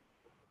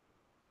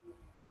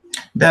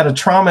 That a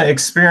trauma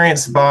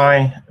experienced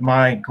by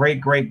my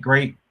great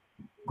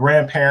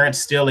grandparents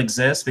still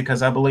exist,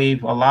 because I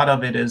believe a lot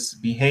of it is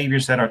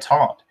behaviors that are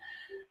taught,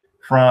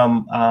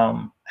 from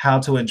how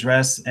to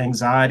address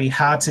anxiety,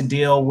 how to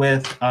deal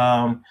with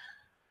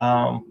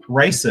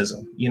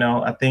racism. You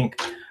know, I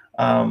think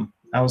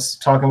I was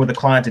talking with a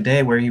client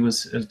today where he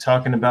was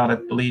talking about, I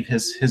believe,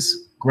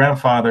 his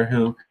grandfather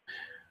who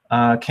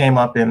came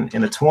up in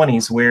the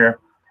 20s, where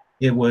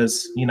it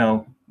was, you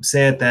know,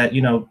 said that,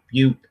 you know,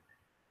 you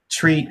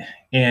treat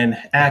and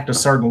act a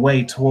certain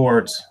way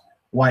towards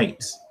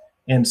whites.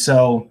 And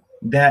so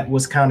that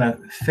was kind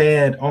of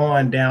fed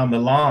on down the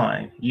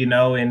line, you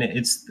know, and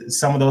it's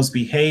some of those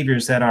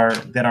behaviors that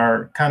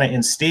are kind of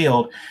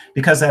instilled,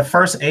 because that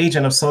first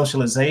agent of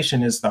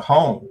socialization is the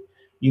home.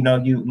 You know,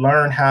 you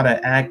learn how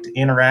to act,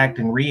 interact,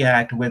 and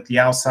react with the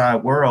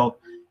outside world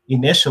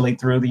initially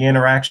through the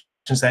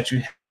interactions that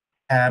you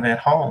have at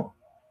home.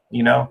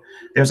 You know,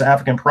 there's an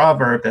African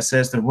proverb that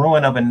says the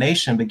ruin of a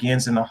nation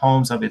begins in the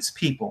homes of its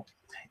people.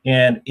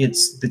 And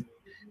it's the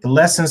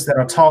lessons that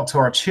are taught to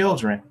our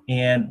children,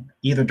 and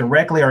either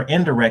directly or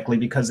indirectly,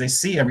 because they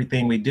see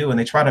everything we do and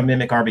they try to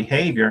mimic our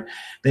behavior,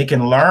 they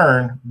can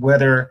learn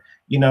whether,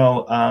 you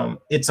know,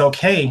 it's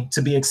okay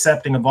to be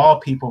accepting of all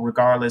people,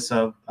 regardless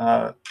of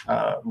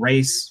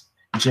race,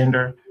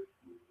 gender,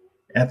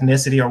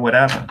 ethnicity, or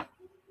whatever.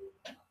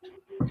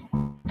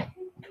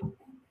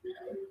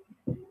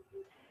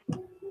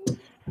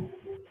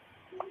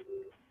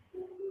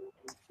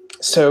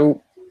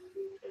 So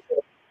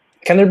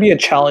can there be a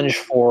challenge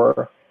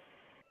for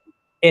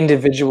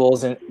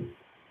individuals? And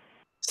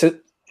so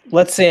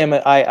let's say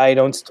I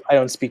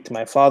don't speak to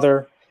my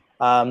father.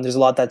 There's a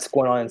lot that's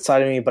going on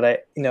inside of me,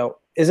 but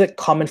is it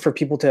common for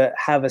people to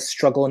have a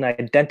struggle in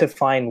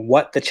identifying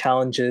what the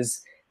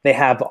challenges they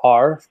have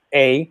are?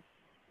 A,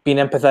 being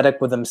empathetic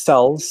with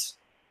themselves,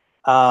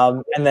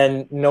 and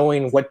then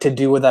knowing what to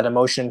do with that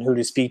emotion, who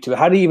to speak to.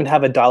 How do you even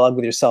have a dialogue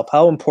with yourself?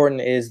 How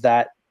important is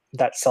that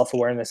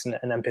self-awareness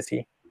and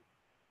empathy?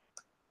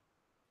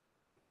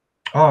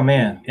 Oh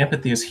man,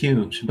 empathy is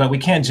huge, but we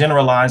can't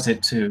generalize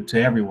it to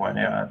everyone.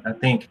 I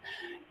think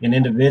an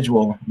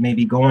individual may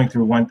be going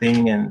through one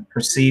thing and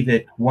perceive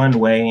it one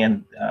way,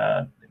 and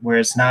where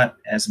it's not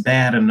as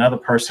bad, another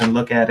person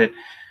look at it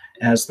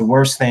as the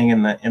worst thing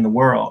in the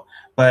world.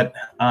 But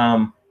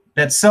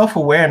that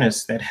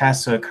self-awareness that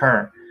has to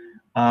occur,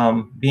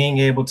 being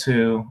able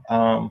to,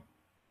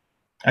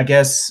 I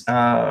guess,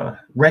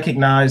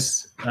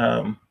 recognize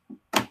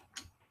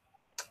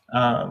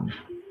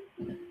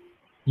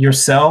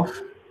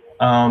yourself.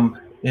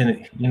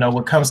 And you know,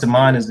 what comes to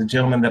mind is the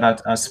gentleman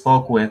that I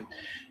spoke with,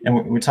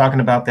 and we're talking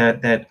about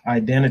that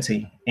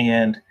identity.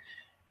 And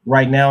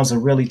right now is a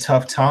really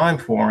tough time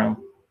for him,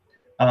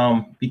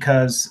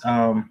 because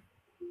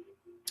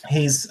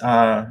he's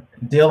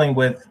dealing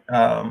with,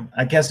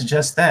 I guess,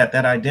 just that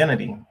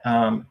identity.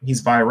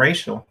 He's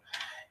biracial,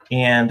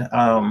 and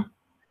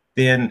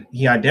then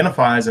he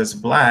identifies as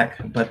Black,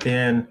 but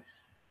then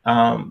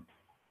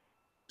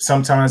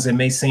sometimes it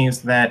may seem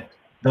that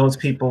those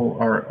people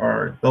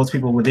are those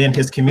people within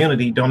his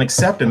community don't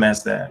accept him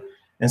as that.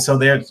 And so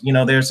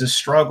there's a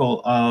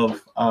struggle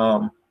of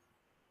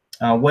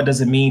what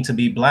does it mean to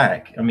be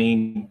Black? I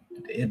mean,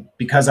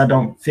 because I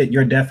don't fit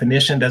your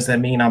definition, does that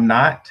mean I'm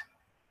not?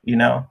 You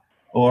know,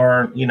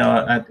 or, you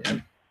know,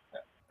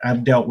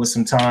 I've dealt with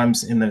some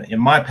times in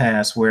my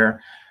past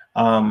where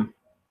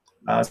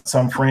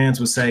some friends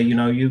would say, you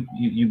know,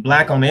 you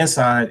Black on the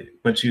inside,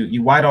 but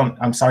you white on,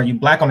 I'm sorry, you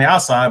Black on the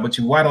outside, but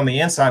you white on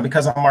the inside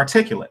because I'm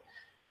articulate.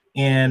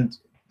 And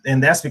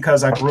that's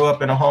because I grew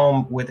up in a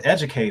home with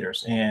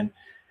educators, and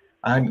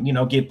I, you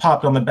know, get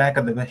popped on the back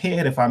of the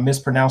head if I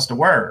mispronounce the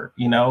word,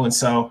 you know, and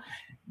so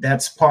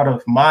that's part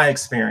of my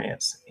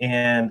experience.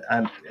 And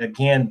I,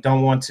 again,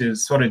 don't want to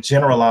sort of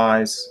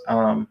generalize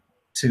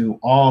to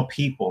all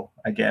people,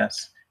 I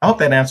guess. I hope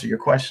that answered your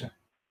question.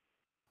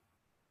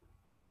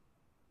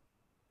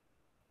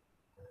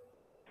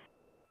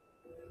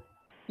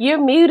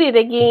 You're muted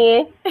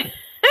again.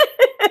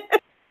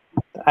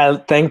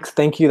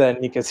 Thank you that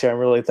Nika's here. I'm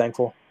really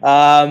thankful.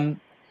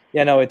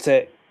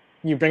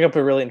 You bring up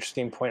a really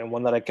interesting point, and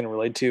one that I can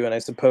relate to. And I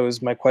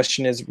suppose my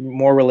question is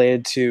more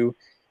related to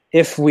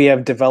if we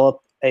have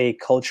developed a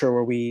culture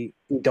where we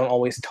don't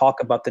always talk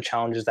about the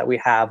challenges that we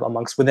have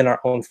within our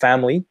own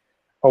family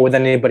or with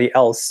anybody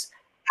else.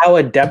 How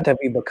adept have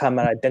we become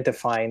at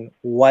identifying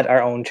what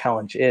our own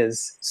challenge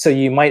is? So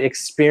you might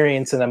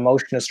experience an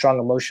emotion, a strong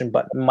emotion,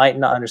 but might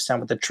not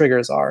understand what the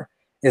triggers are.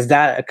 Is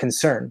that a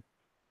concern?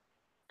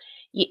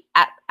 Yeah,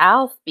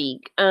 I'll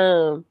speak.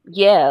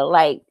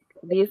 Like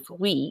this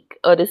week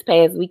or this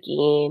past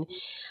weekend,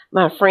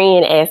 my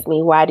friend asked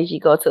me, why did you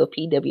go to a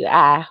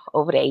PWI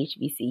over the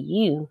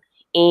HBCU?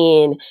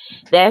 And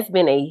that's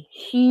been a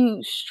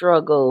huge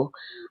struggle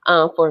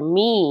for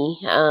me,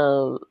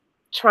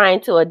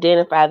 trying to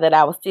identify that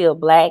I was still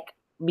Black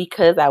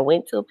because I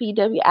went to a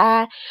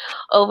PWI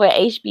over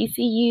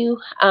HBCU.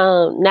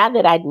 Not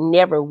that I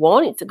never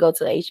wanted to go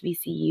to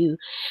HBCU,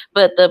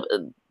 but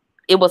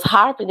it was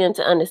hard for them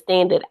to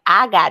understand that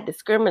I got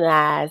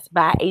discriminated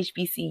by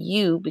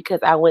HBCU because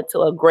I went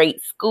to a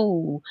great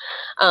school.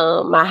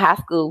 My high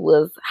school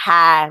was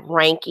high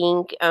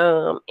ranking.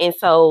 And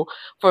so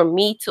for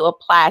me to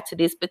apply to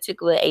this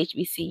particular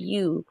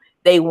HBCU,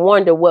 they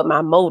wonder what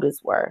my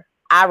motives were.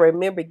 I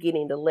remember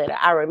getting the letter.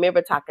 I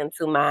remember talking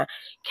to my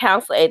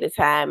counselor at the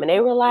time, and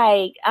they were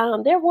like,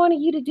 they're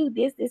wanting you to do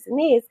this, this, and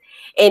this.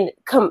 And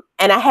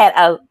I had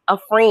a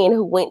friend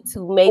who went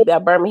to maybe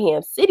a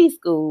Birmingham City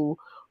school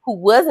who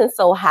wasn't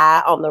so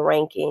high on the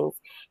rankings,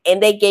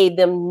 and they gave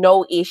them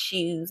no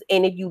issues.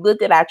 And if you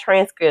looked at our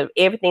transcript,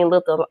 everything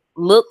looked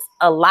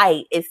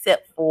alike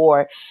except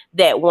for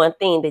that one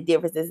thing, the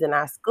differences in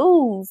our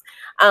schools.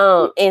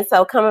 And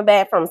so coming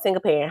back from a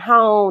single parent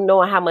home,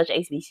 knowing how much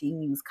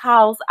HBCUs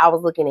cost, I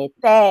was looking at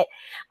that,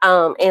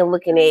 and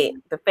looking at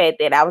the fact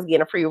that I was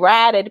getting a free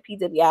ride at the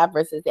PWI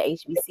versus the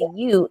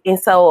HBCU. And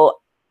so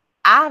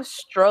I've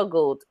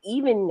struggled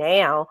even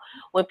now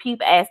when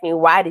people ask me,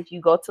 why did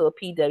you go to a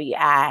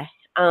PWI?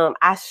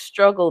 I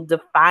struggle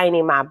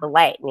defining my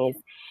Blackness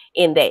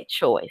in that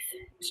choice,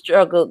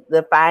 struggle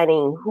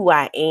defining who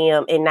I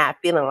am and not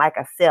feeling like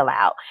a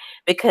sellout,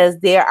 because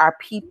there are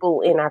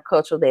people in our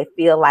culture that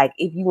feel like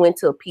if you went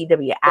to a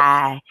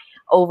PWI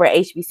over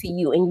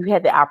HBCU and you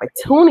had the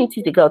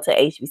opportunity to go to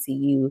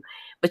HBCU,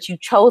 but you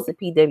chose the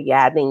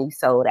PWI, then you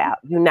sold out.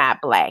 You're not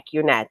Black.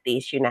 You're not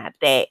this. You're not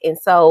that. And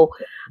so,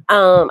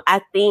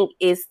 I think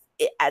it's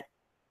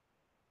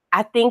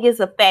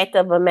a fact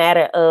of a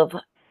matter of,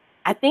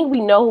 I think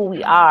we know who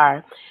we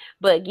are,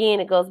 but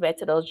again, it goes back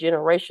to those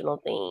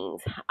generational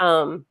things.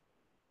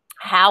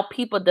 How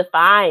people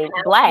define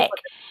Black,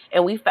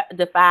 and we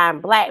define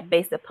Black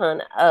based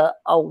upon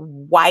a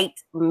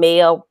white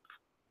male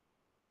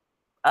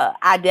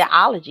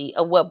ideology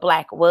of what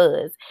Black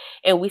was,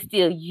 and we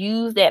still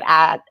use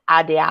that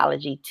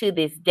ideology to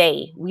this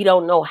day. We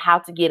don't know how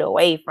to get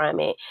away from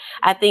it.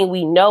 I think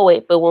we know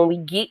it, but when we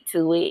get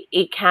to it,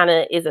 it kind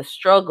of is a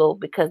struggle,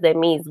 because that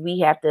means we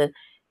have to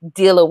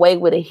deal away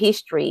with a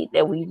history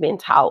that we've been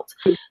taught.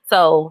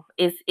 So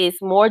it's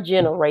more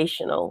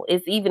generational.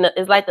 It's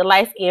like the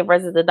light skin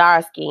versus the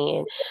dark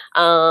skin.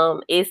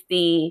 It's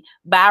the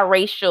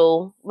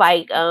biracial,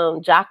 like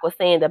Jock was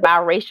saying, the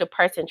biracial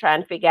person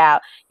trying to figure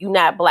out you're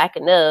not Black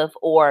enough,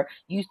 or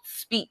you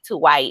speak too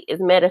white.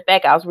 As a matter of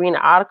fact, I was reading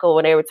an article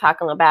where they were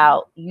talking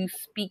about you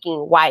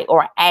speaking white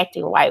or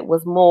acting white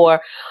was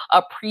more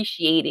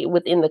appreciated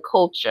within the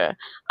culture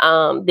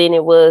than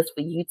it was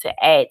for you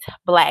to act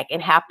Black,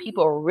 and how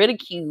people are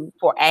ridiculed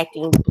for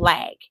acting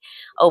Black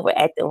over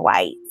acting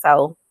white.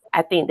 So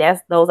I think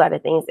those are the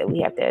things that we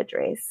have to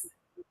address.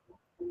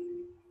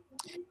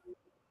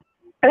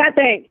 And I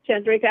think,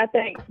 Chandrika,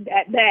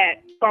 that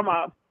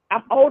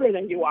I'm older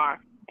than you are.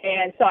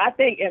 And so I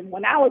think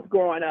when I was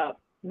growing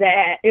up,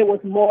 that it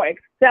was more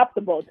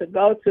acceptable to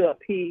go to a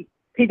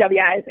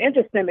PWI. It's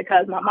interesting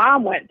because my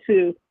mom went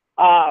to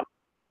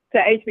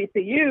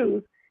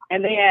HBCUs,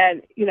 and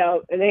then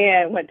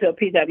went to a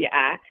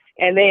PWI.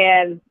 And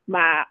then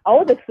my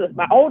older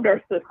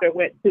sister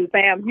went to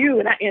FAMU,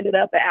 and I ended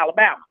up at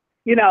Alabama.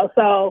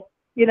 So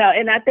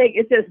and I think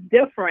it's just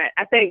different.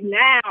 I think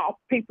now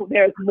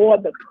there's more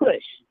of the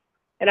push.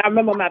 And I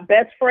remember my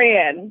best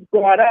friend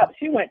growing up,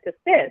 she went to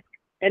Fisk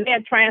and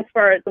then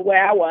transferred to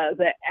where I was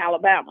at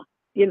Alabama.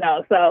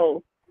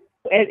 So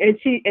and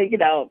she,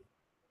 so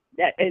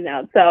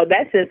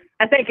that's just,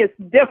 I think it's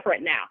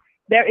different now.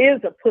 There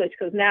is a push,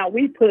 because now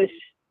we push.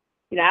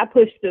 I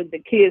pushed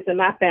the kids in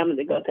my family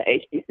to go to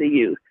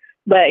HBCUs.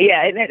 But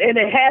yeah, and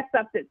it has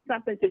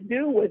something to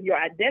do with your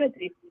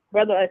identity.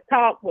 Brother Let's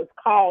Talk was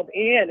called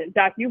in, and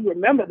Doc, you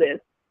remember this.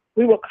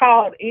 We were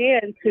called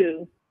in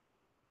to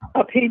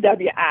a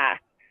PWI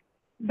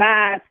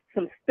by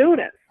some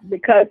students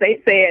because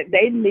they said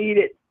they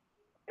needed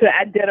to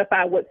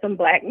identify with some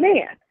Black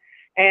men.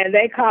 And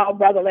they called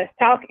Brother Let's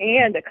Talk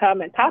in to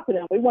come and talk to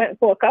them. We went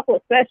for a couple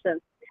of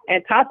sessions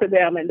and talked to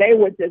them, and they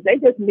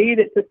just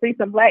needed to see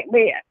some Black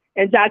men.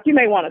 And Jock, you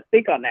may want to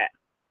speak on that.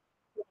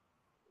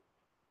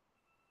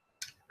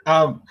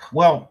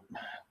 Well,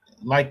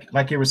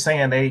 like you were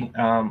saying, they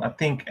I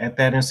think at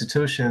that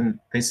institution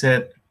they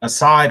said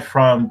aside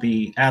from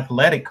the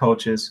athletic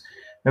coaches,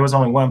 there was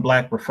only one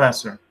Black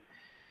professor,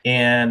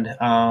 and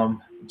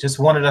just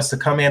wanted us to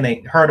come in. They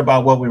heard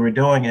about what we were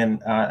doing,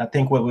 and I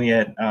think what we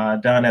had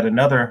done at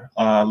another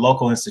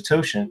local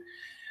institution,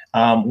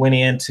 went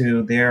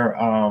into their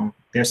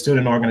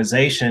student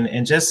organization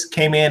and just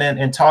came in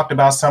and talked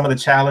about some of the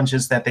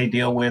challenges that they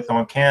deal with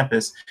on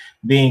campus,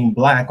 being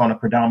Black on a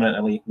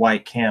predominantly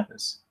white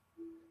campus.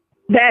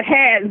 That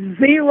had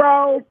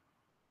 0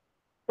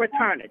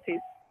 fraternities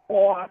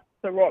or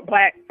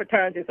Black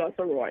fraternities or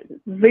sororities.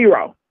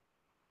 0.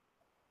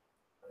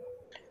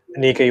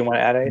 Anika, you want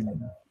to add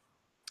anything?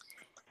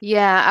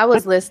 Yeah, I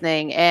was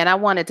listening, and I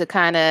wanted to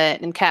kind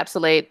of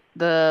encapsulate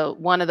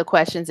one of the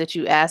questions that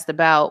you asked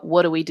about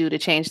what do we do to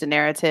change the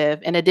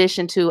narrative, in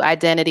addition to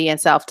identity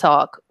and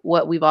self-talk,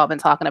 what we've all been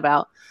talking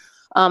about.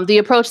 The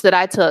approach that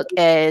I took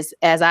as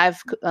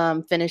I've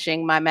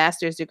finishing my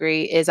master's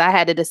degree is I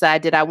had to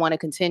decide, did I want to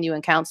continue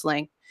in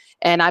counseling?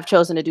 and I've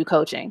chosen to do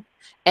coaching.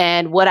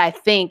 And what I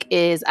think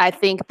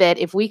that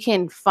if we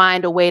can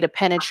find a way to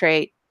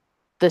penetrate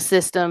the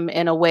system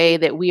in a way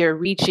that we are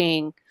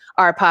reaching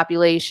our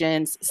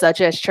populations,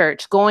 such as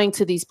church, going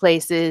to these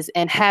places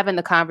and having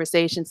the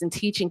conversations and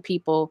teaching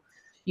people,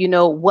 you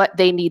know, what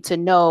they need to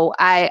know.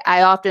 I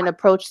often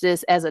approach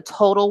this as a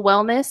total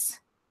wellness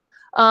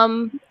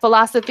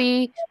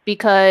philosophy,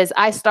 because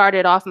I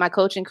started off my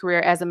coaching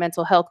career as a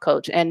mental health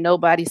coach and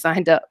nobody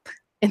signed up.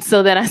 And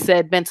so then I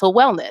said mental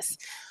wellness,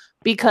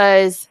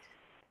 because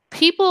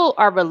people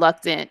are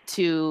reluctant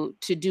to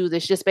do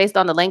this just based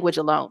on the language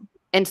alone.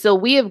 And so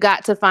we have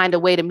got to find a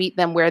way to meet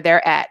them where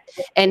they're at.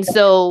 And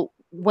so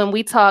when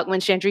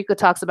Chandrika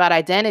talks about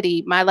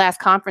identity, my last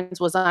conference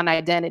was on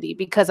identity,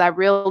 because I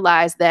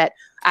realized that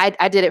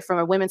I did it from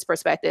a women's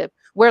perspective.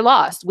 We're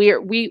lost.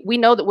 We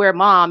know that we're a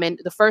mom.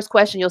 And the first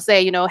question you'll say,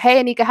 you know,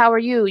 hey, Anika, how are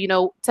you? You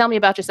know, tell me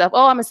about yourself.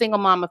 Oh, I'm a single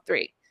mom of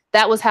 3.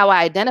 That was how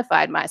I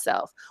identified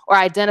myself, or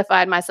I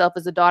identified myself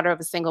as a daughter of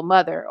a single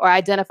mother, or I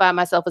identified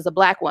myself as a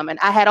Black woman.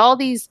 I had all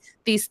these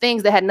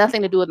things that had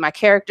nothing to do with my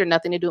character,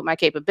 nothing to do with my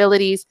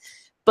capabilities.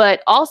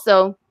 But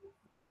also,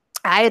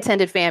 I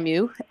attended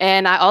FAMU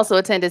and I also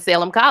attended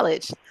Salem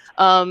College.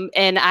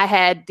 And I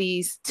had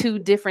these 2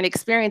 different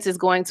experiences,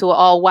 going to an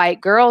all-white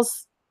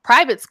girls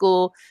private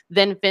school,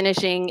 then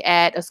finishing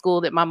at a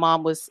school that my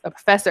mom was a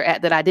professor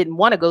at that I didn't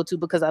want to go to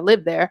because I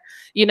lived there,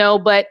 you know.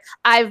 But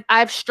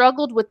I've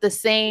struggled with the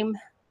same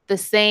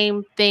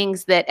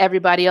things that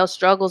everybody else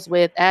struggles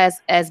with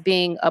as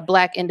being a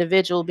Black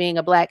individual, being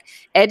a Black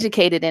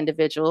educated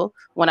individual.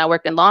 When I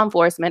worked in law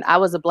enforcement, I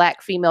was a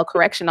Black female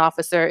correction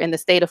officer in the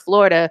state of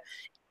Florida,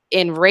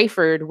 in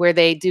Rayford, where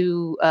they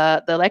do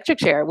the electric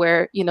chair,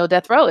 where, you know,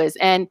 death row is.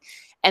 And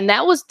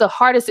that was the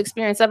hardest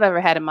experience I've ever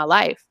had in my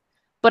life.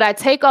 But I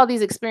take all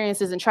these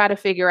experiences and try to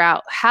figure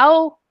out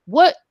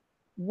what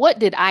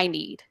did I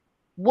need?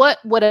 What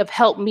would have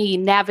helped me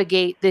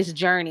navigate this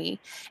journey?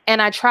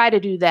 And I try to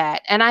do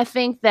that. And I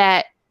think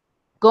that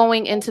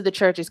going into the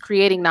churches,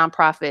 creating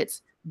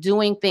nonprofits,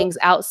 doing things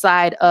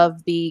outside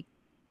of the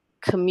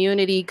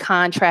community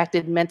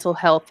contracted mental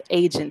health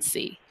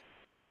agency.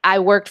 I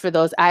worked for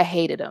those. I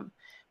hated them.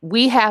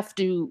 We have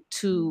to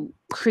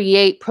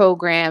create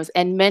programs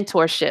and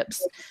mentorships,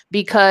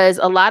 because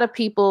a lot of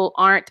people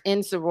aren't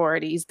in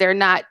sororities. They're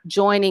not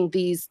joining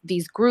these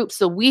groups.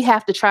 So we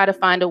have to try to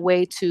find a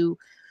way to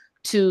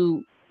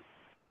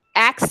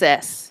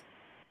access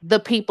the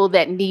people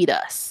that need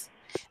us.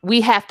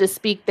 We have to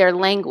speak their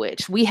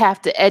language. We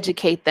have to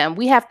educate them.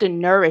 We have to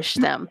nourish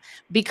them,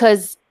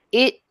 because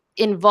it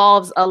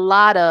involves a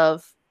lot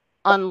of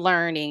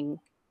unlearned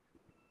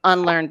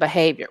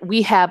behavior.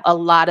 We have a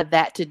lot of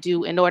that to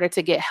do in order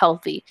to get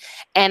healthy.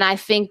 And I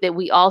think that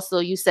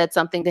you said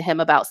something to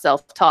him about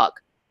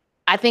self-talk.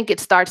 I think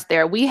it starts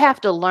there. We have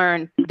to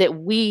learn that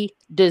we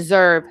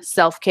deserve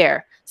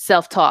self-care,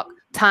 self-talk,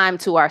 time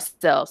to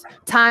ourselves,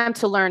 time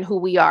to learn who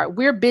we are.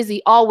 We're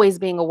busy always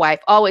being a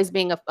wife, always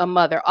being a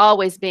mother,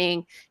 always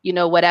being, you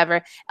know,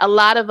 whatever. A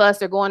lot of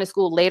us are going to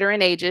school later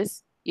in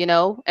ages, you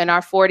know, in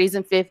our 40s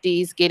and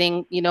 50s,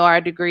 getting, you know,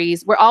 our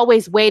degrees. We're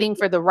always waiting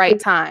for the right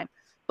time.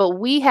 But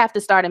we have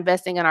to start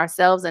investing in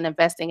ourselves and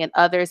investing in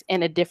others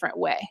in a different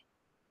way.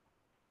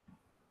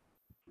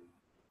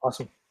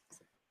 Awesome.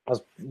 That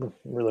was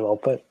really well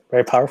put.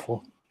 Very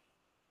powerful.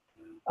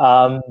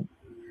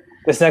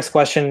 This next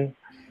question,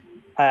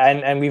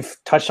 and we've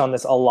touched on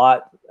this a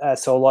lot,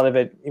 so a lot of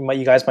it,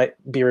 you guys might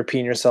be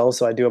repeating yourselves,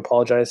 so I do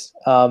apologize.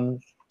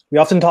 We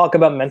often talk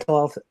about mental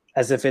health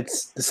as if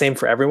it's the same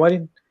for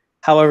everybody.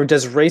 However,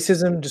 does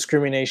racism,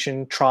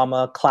 discrimination,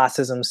 trauma,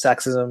 classism,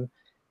 sexism,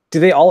 do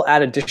they all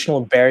add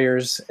additional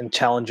barriers and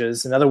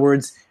challenges? In other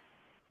words,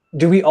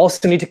 do we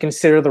also need to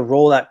consider the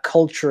role that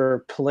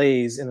culture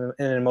plays in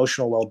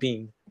emotional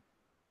well-being?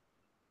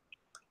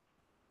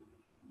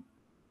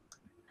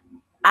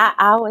 I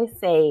always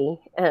say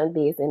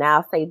this, and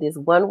I'll say this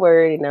one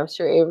word, and I'm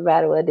sure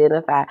everybody will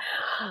identify.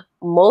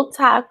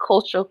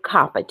 Multicultural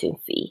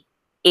competency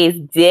is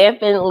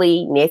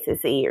definitely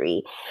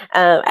necessary.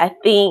 I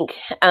think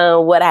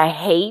what I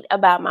hate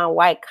about my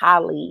white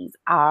colleagues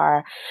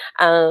are,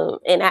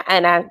 and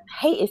I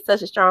hate is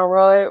such a strong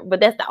word, but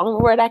that's the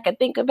only word I can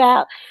think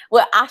about.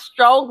 What I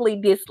strongly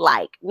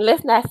dislike,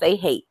 let's not say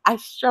hate, I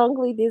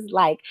strongly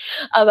dislike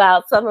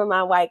about some of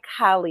my white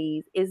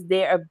colleagues is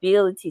their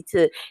ability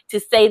to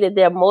say that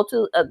they're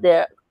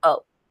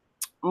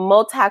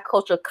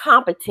multicultural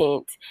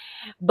competent,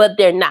 but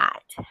they're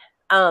not.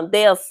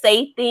 They'll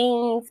say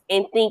things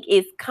and think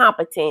it's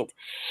competent,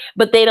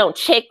 but they don't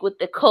check with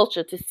the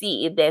culture to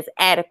see if that's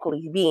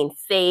adequately being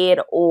said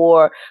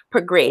or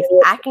progressed.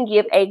 I can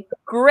give a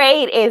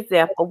great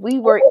example. We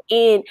were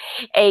in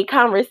a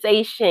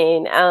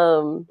conversation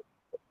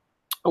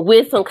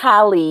with some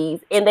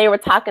colleagues, and they were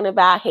talking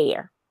about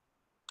hair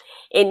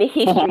and the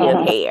history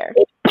of hair.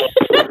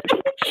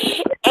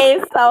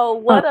 And so So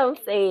one of them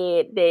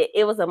said that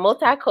it was a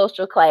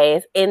multicultural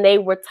class, and they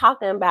were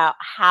talking about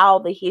how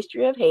the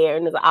history of hair,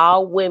 and it's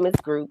all women's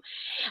group,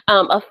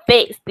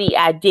 affects the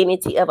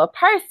identity of a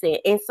person.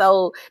 And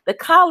so the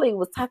colleague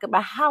was talking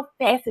about how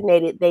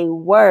fascinated they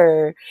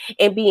were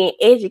in being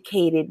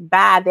educated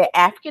by the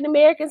African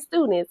American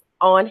students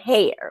on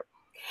hair.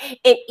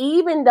 And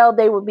even though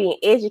they were being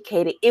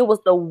educated, it was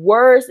the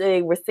words that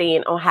they were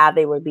saying on how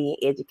they were being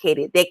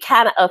educated that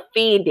kind of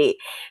offended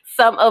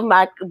some of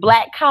my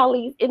Black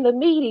colleagues in the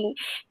meeting,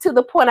 to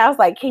the point I was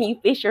like, can you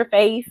fix your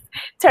face?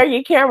 Turn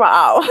your camera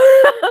off.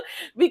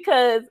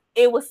 Because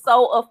it was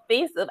so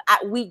offensive.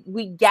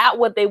 We got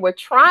what they were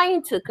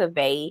trying to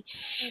convey,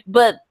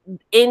 but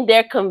in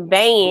their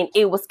conveying,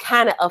 it was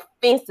kind of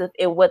offensive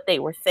in what they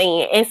were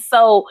saying. And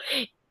so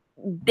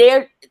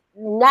they're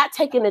not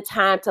taking the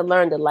time to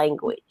learn the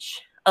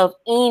language of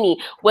any,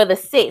 whether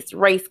sex,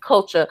 race,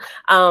 culture,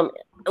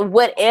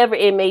 whatever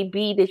it may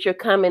be that you're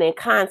coming in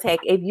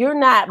contact. If you're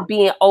not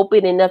being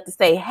open enough to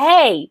say,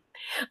 hey,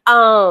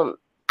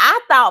 I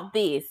thought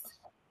this,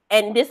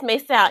 and this may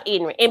sound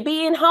ignorant, and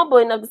being humble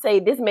enough to say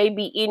this may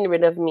be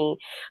ignorant of me,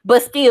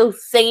 but still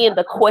saying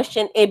the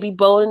question and be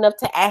bold enough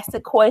to ask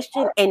the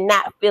question and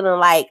not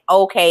feeling like,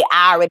 okay,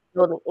 I already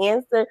know the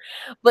answer,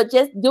 but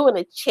just doing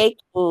a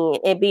check-in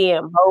and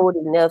being bold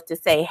enough to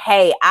say,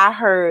 hey, I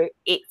heard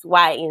X,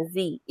 Y, and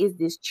Z. Is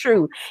this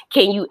true?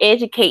 Can you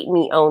educate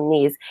me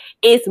on this?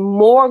 It's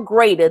more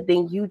greater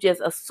than you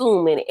just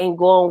assuming and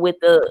going with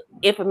the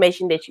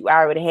information that you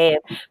already have,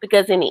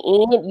 because in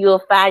the end,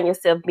 you'll find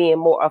yourself being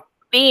more offensive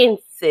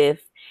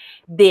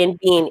than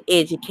being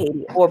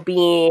educated or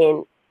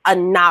being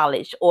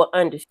acknowledged or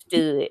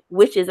understood,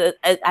 which is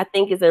I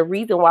think is a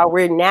reason why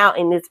we're now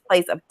in this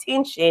place of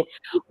tension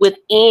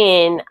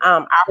within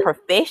our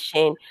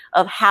profession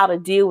of how to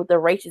deal with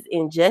the racist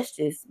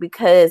injustice,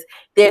 because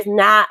there's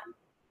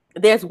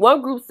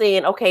one group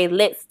saying, okay,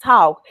 let's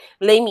talk,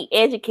 let me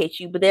educate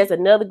you, but there's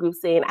another group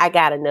saying, I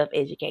got enough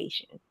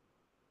education.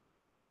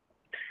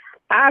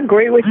 I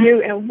agree with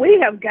you, and we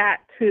have got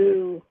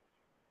to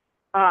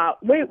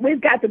we've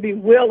got to be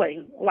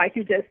willing, like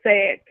you just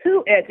said,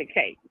 to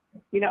educate.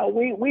 You know,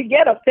 we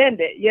get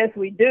offended, yes,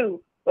 we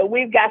do, but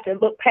we've got to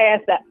look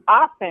past that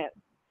offense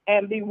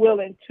and be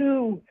willing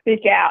to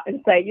speak out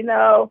and say, you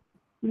know,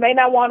 you may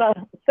not want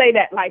to say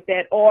that like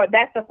that, or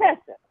that's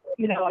offensive.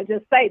 You know, or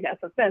just say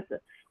that's offensive.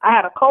 I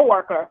had a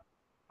coworker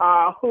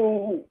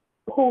who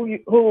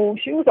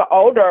she was an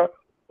older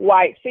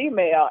white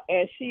female,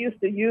 and she used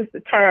to use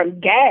the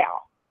term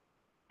gal.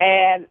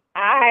 And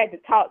I had to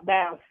talk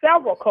down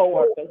several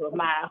coworkers of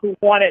mine who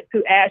wanted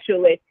to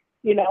actually,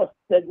 you know,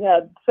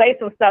 say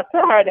some stuff to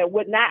her that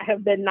would not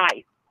have been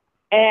nice.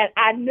 And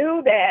I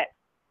knew that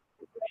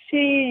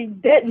she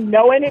didn't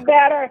know any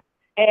better.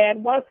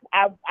 And once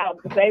I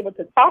was able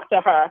to talk to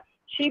her,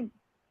 she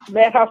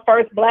met her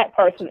first Black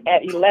person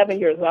at 11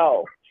 years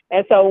old.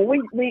 And so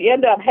we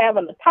ended up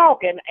having a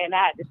talk, and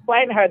I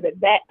explained to her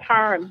that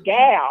term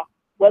gal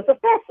was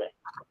offensive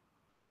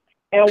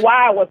and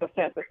why it was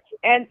offensive.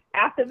 And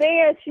after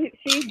that, she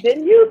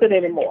didn't use it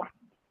anymore.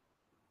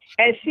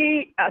 And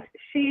she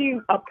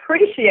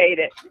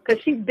appreciated,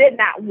 because she did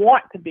not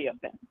want to be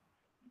offended.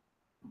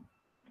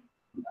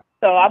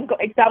 So I'm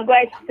glad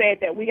you said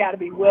that we got to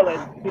be willing,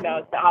 you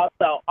know, to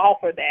also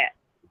offer that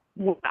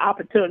when the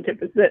opportunity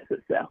presents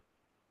itself.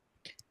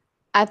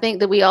 I think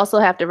that we also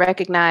have to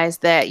recognize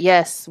that,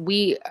 yes,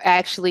 we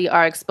actually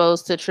are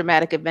exposed to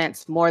traumatic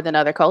events more than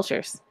other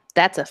cultures.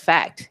 That's a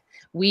fact.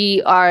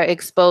 We are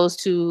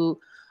exposed to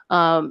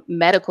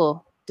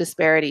medical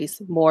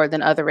disparities more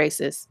than other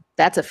races.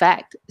 That's a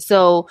fact.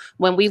 So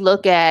when we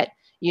look at,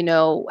 you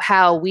know,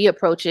 how we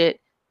approach it,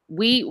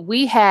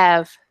 we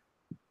have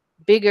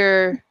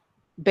bigger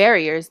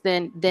barriers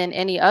than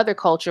any other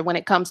culture when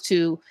it comes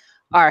to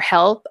our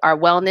health, our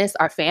wellness,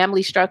 our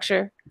family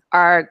structure,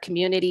 our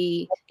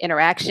community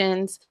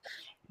interactions.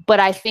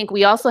 But I think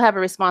we also have a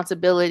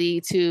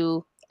responsibility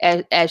to,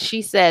 as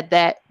she said,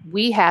 that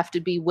we have to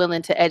be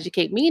willing to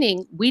educate,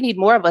 meaning we need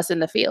more of us in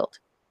the field.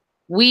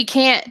 We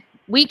can't,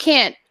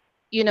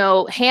 you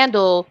know,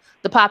 handle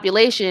the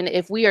population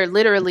if we are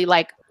literally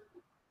like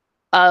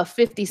a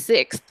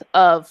 56th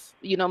of,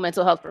 you know,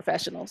 mental health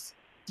professionals.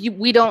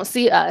 We don't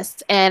see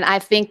us. And I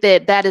think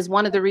that is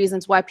one of the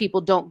reasons why people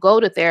don't go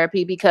to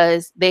therapy,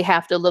 because they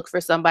have to look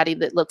for somebody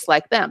that looks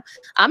like them.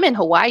 I'm in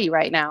Hawaii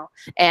right now,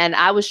 and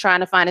I was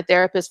trying to find a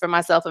therapist for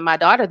myself and my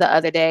daughter the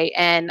other day.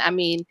 And I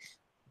mean,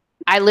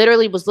 I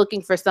literally was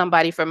looking for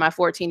somebody for my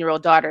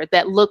 14-year-old daughter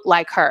that looked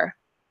like her.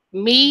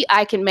 Me,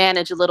 I can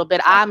manage a little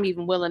bit. I'm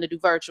even willing to do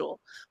virtual.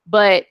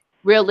 But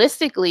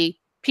realistically,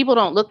 people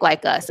don't look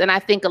like us. And I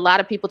think a lot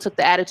of people took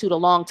the attitude a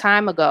long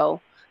time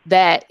ago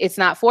that it's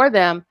not for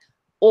them,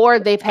 or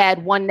they've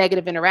had one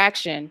negative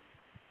interaction,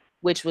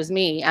 which was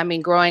me. I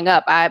mean, growing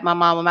up, my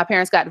mom, when my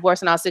parents got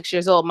divorced when I was 6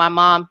 years old, my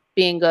mom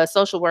being a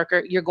social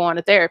worker, you're going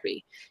to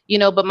therapy, you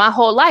know, but my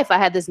whole life I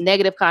had this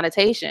negative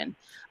connotation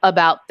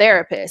about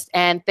therapists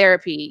and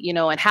therapy, you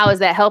know, and how is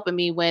that helping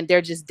me when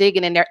they're just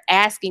digging and they're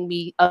asking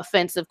me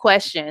offensive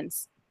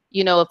questions?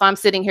 You know, if I'm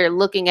sitting here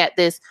looking at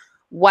this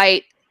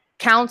white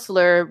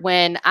counselor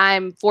when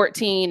I'm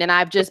 14 and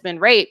I've just been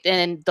raped,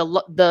 and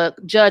the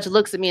judge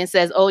looks at me and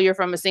says, "Oh, you're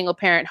from a single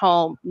parent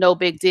home, no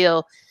big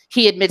deal."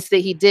 He admits that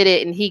he did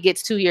it and he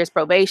gets 2 years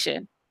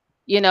probation.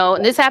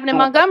 And this happened in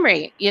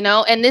Montgomery,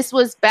 and this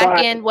was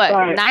back in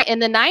in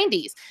the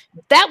 90s.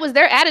 That was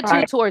their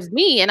attitude towards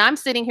me. And I'm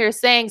sitting here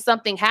saying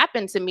something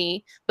happened to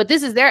me, but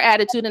this is their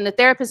attitude. And the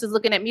therapist is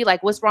looking at me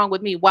like, what's wrong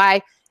with me?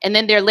 Why? And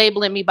then they're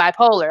labeling me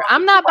bipolar.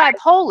 I'm not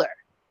bipolar.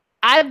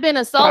 I've been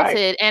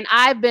assaulted and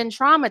I've been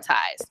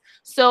traumatized.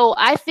 So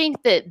I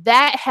think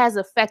that has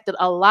affected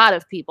a lot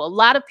of people. A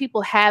lot of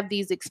people have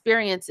these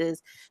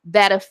experiences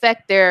that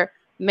affect their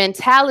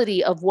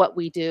mentality of what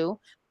we do.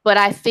 But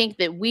I think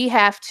that we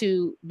have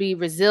to be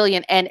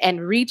resilient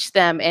and reach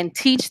them and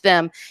teach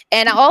them.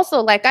 And also,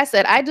 like I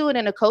said, I do it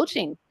in a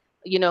coaching,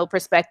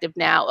 perspective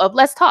now of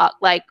let's talk.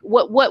 Like,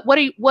 what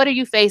are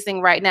you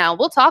facing right now?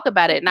 We'll talk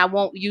about it. And I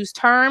won't use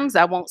terms.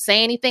 I won't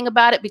say anything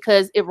about it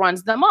because it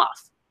runs them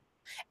off.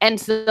 And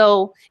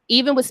so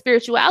even with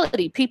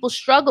spirituality, people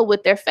struggle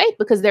with their faith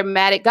because they're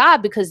mad at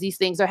God because these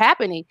things are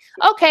happening.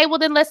 Okay, well,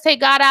 then let's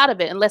take God out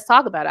of it and let's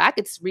talk about it. I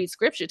could read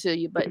scripture to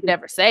you, but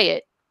never say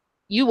it.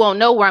 You won't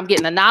know where I'm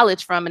getting the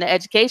knowledge from and the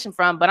education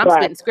from, but I'm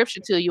spitting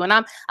scripture to you and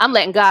I'm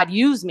letting God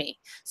use me.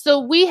 So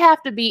we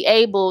have to be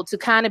able to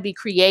kind of be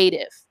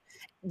creative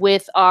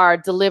with our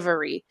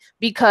delivery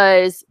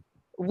because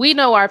we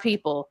know our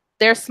people.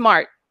 They're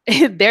smart,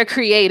 they're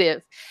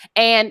creative,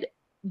 and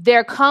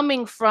they're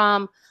coming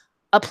from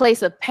a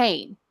place of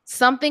pain.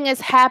 Something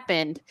has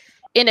happened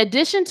in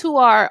addition to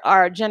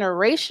our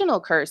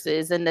generational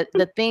curses and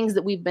the things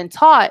that we've been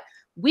taught.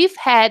 We've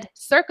had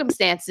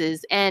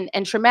circumstances and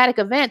traumatic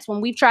events when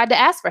we've tried to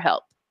ask for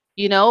help,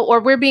 or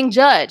we're being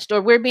judged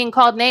or we're being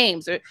called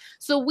names.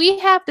 So we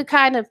have to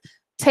kind of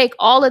take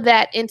all of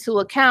that into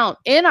account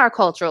in our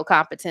cultural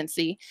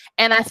competency.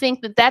 And I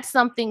think that that's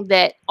something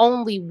that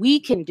only we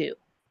can do,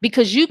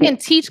 because you can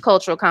teach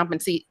cultural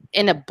competency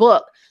in a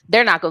book.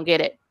 They're not going to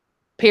get it,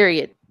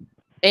 period.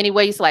 Any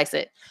way you slice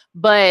it.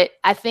 But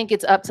I think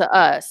it's up to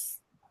us.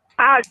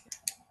 I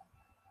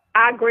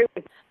agree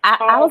with you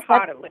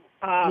wholeheartedly.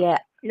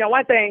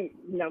 One thing,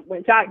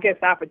 when John gets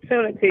the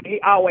opportunity,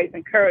 he always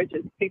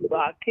encourages people,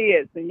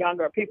 kids and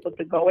younger people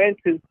to go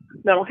into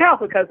mental health,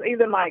 because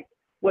even like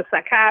with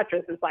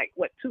psychiatrists, it's like,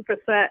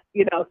 2%,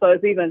 so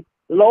it's even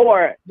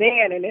lower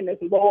then, and then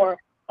it's lower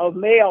of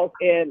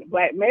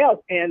Black males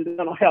in the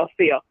mental health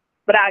field.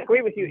 But I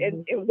agree with you.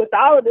 And with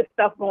all of this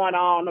stuff going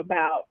on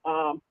about,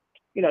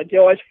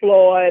 George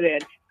Floyd.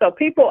 And so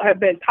people have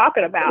been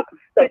talking about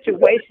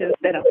situations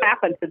that have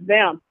happened to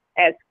them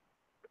as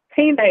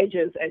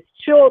teenagers, as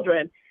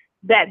children,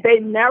 that they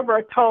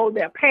never told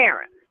their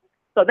parents.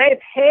 So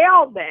they've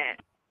held that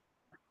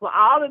for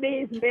all of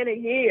these many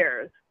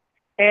years.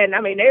 And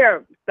I mean,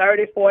 they're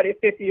 30, 40,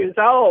 50 years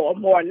old or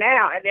more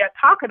now, and they're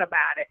talking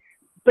about it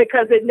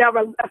because it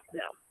never left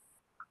them.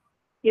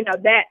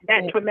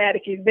 That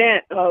traumatic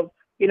event of,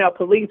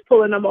 police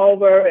pulling them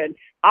over and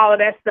all of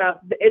that stuff,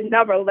 it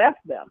never left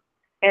them.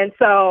 And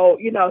so,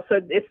 so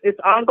it's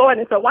ongoing.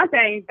 And so one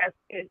thing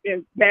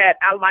that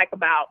I like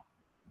about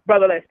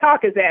Brother Let's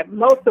Talk is that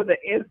most of the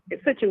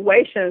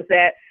situations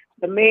that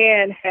the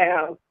men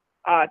have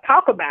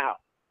talk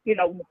about,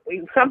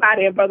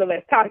 somebody in Brother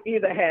Let's Talk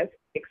either has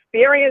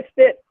experienced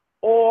it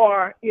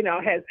or,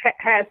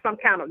 has some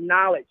kind of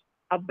knowledge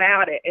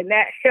about it. And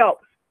that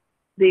helps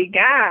the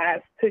guys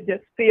to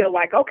just feel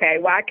like, okay,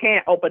 well, I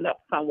can't open up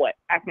somewhat.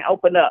 I can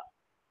open up,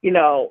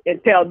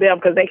 and tell them,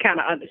 because they kind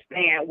of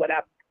understand what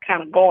I'm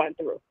kind of going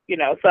through,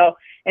 So,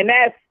 and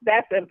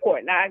that's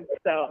important. I'm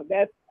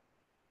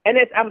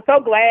so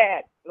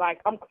glad,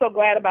 I'm so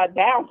glad about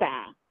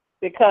downtime,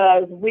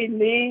 because we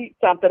need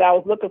something. I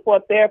was looking for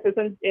a therapist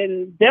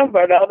in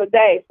Denver the other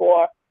day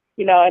for,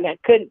 and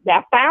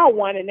I found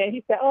one, and then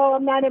he said, oh,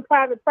 I'm not in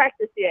private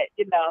practice yet,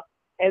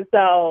 and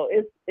so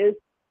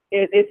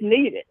it's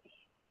needed.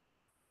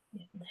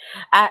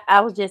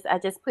 I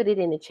just put it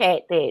in the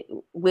chat that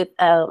with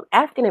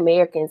African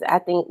Americans, I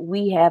think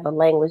we have a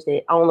language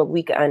that only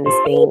we can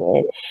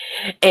understand,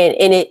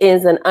 and it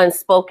is an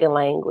unspoken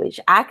language.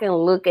 I can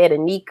look at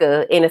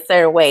Anika in a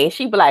certain way, and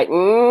she'd be like,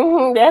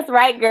 "That's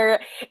right, girl,"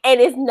 and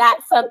it's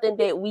not something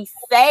that we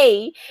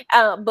say,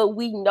 but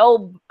we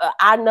know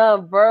our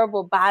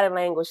nonverbal body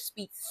language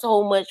speaks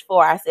so much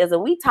for ourselves,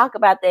 and we talk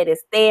about that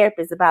as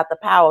therapists about the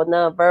power of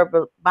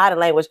nonverbal body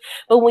language.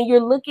 But when you're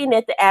looking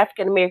at the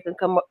African American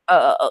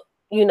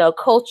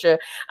culture,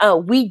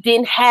 we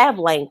didn't have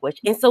language,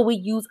 and so we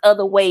use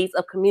other ways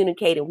of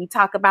communicating. We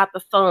talk about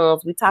the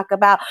thumbs, we talk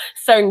about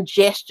certain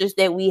gestures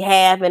that we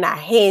have in our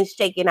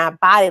handshake, in our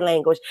body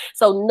language.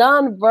 So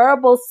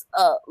nonverbal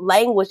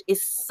language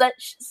is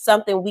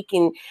something we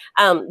can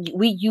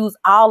we use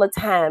all the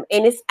time,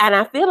 and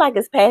I feel like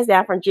it's passed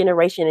down from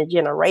generation to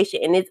generation,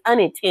 and it's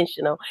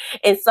unintentional.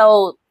 And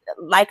so,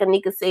 like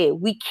Anika said,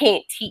 we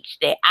can't teach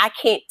that. I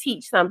can't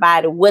teach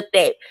somebody what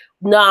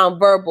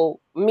nonverbal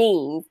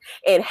means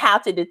and how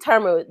to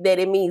determine that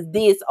it means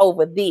this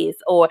over this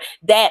or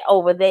that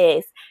over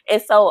this.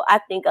 And so I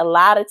think a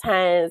lot of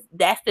times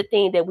that's the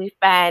thing that we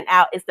find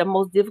out is the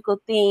most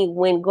difficult thing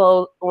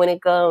when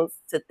it comes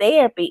to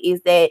therapy,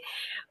 is that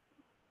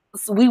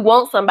we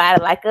want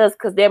somebody like us,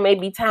 because there may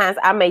be times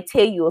I may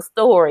tell you a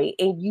story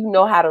and you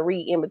know how to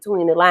read in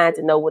between the lines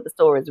and know what the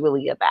story is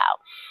really about.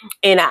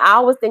 And I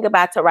always think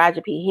about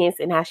Taraji P.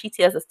 Henson, how she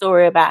tells a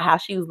story about how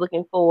she was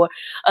looking for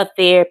a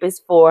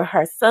therapist for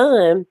her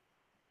son.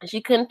 She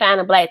couldn't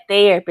find a Black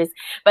therapist.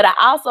 But I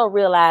also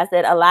realized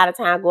that a lot of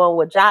time, going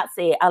what Jock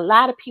said, a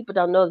lot of people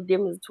don't know the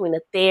difference between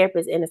a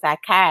therapist and a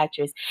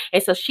psychiatrist.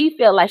 And so she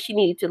felt like she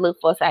needed to look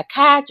for a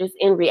psychiatrist.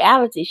 In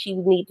reality, she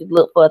needed to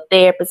look for a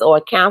therapist or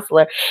a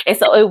counselor. And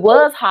so it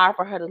was hard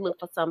for her to look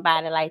for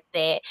somebody like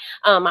that.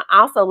 I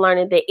also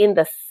learned that in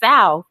the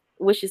South,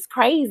 which is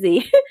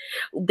crazy,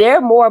 there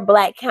are more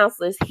Black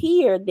counselors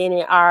here than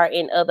there are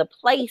in other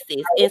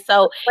places. And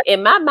so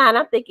in my mind,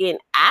 I'm thinking,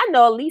 I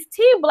know at least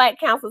 10 Black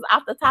counselors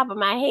off the top of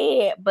my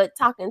head, but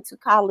talking to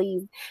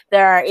colleagues that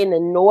are in the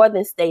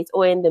northern states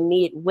or in the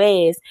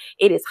Midwest,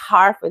 it is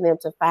hard for them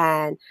to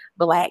find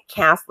Black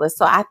counselors.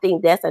 So I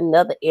think that's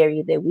another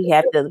area that we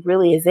have to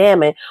really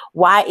examine.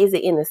 Why is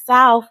it in the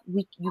South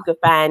you can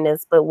find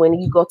this, but when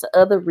you go to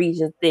other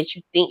regions that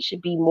you think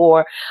should be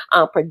more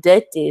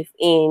productive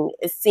in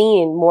seeing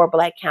more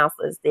Black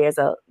counselors, there's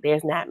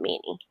not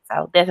many.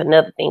 So that's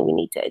another thing we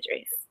need to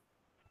address.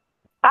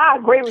 I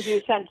agree with you,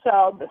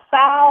 Chantel. The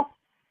South,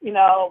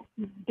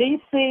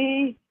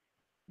 DC,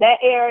 that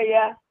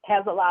area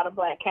has a lot of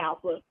Black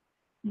counselors.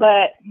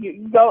 But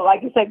you go,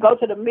 like you said, go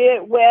to the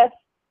Midwest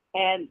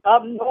and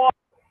up north,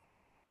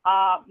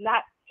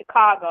 not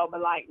Chicago,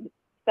 but like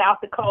South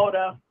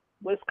Dakota,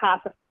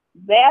 Wisconsin,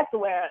 that's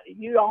where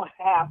you don't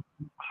have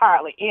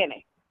hardly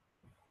any.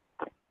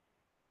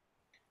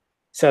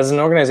 So as an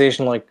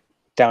organization like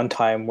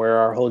Downtime, where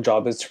our whole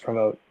job is to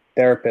promote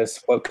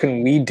therapists, what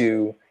can we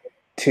do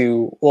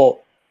to,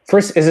 well,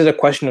 first, is it a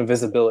question of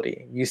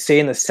visibility? You say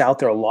in the South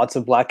there are lots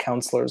of Black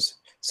counselors,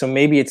 so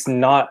maybe it's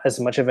not as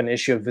much of an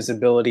issue of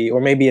visibility,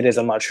 or maybe it is,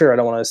 I'm not sure, I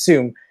don't want to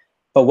assume,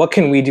 but what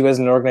can we do as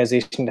an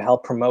organization to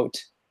help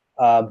promote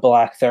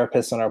Black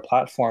therapists on our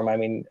platform? I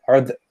mean,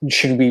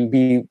 should we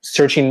be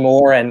searching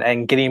more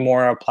and getting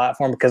more on our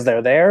platform because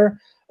they're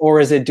there?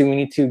 Or do we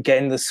need to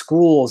get in the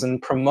schools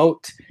and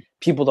promote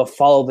people to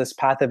follow this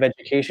path of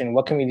education?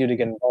 What can we do to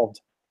get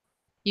involved?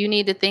 You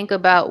need to think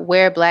about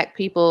where Black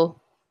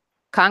people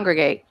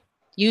congregate.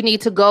 You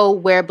need to go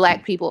where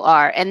Black people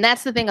are. And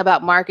that's the thing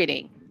about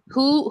marketing.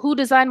 Who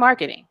designed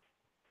marketing?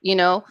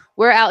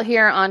 We're out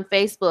here on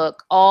Facebook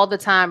all the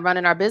time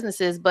running our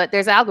businesses, but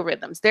there's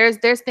algorithms.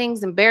 There's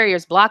things and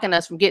barriers blocking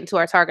us from getting to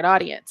our target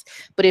audience.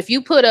 But if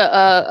you put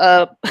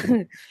I'm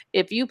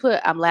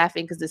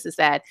laughing because this is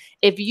sad.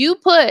 If you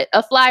put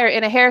a flyer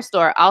in a hair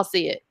store, I'll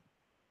see it.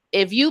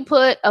 If you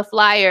put a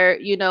flyer,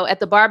 at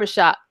the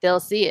barbershop,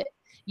 they'll see it.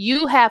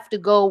 You have to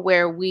go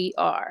where we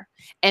are.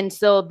 And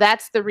so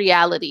that's the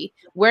reality.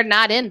 We're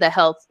not in the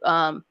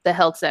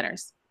health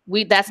centers.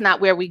 That's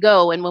not where we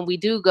go. And when we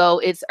do go,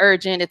 it's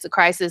urgent, it's a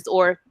crisis,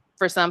 or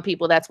for some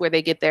people, that's where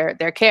they get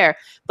their care.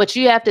 But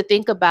you have to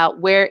think about,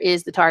 where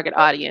is the target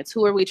audience?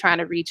 Who are we trying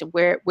to reach, and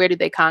where do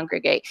they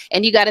congregate?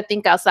 And you got to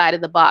think outside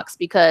of the box,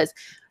 because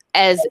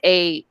as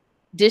a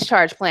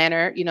discharge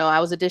planner, I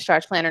was a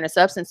discharge planner in a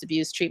substance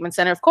abuse treatment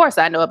center. Of course,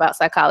 I know about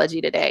Psychology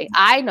Today.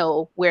 I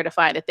know where to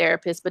find a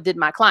therapist, but did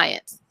my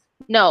clients?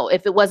 No,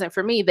 if it wasn't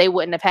for me, they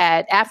wouldn't have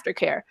had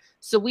aftercare.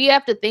 So we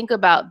have to think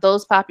about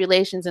those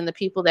populations and the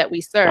people that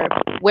we serve.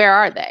 Where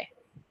are they?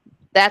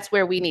 That's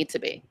where we need to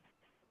be.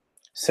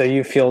 So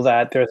you feel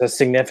that there's a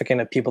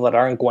significant of people that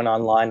aren't going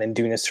online and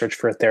doing a search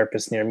for a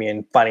therapist near me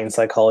and finding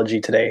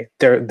Psychology Today.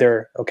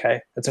 They're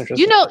okay. That's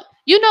interesting.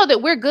 You know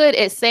that we're good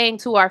at saying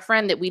to our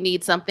friend that we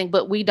need something,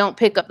 but we don't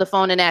pick up the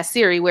phone and ask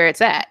Siri where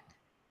it's at.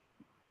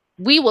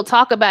 We will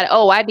talk about it.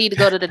 Oh, I need to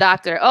go to the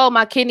doctor. Oh,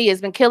 my kidney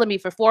has been killing me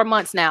for 4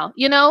 months now,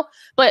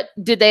 but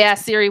did they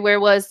ask Siri where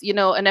was, a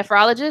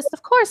nephrologist?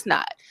 Of course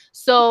not.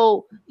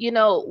 So,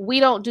 we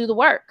don't do the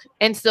work.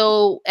 And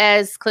so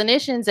as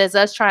clinicians, as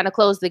us trying to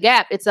close the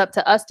gap, it's up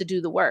to us to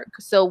do the work.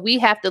 So we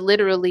have to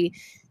literally,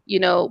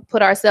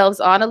 put ourselves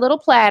on a little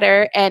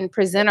platter and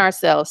present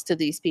ourselves to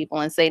these people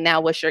and say, now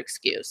what's your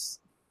excuse?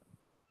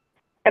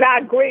 And I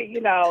agree,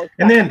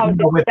 and then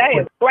today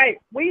is great.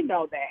 We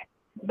know that.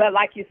 But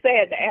like you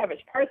said, the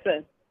average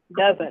person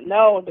doesn't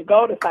know to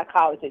go to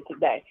Psychology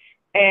Today.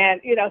 And,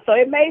 so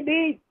it may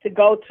be to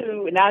go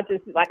to not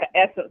just like an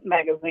Essence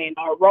magazine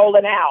or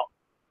Rolling Out,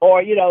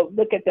 or,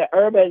 look at the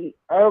urban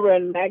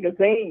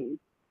magazines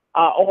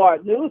or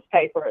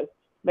newspapers.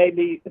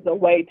 Maybe it's a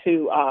way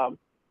to,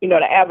 to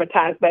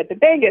advertise. But the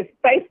thing is,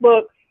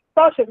 Facebook,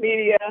 social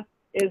media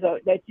is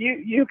that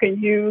you can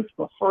use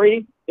for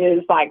free,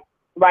 is like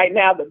right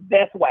now the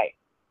best way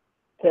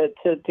to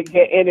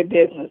get any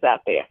business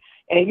out there.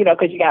 And,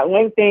 because you got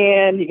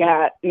LinkedIn, you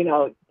got,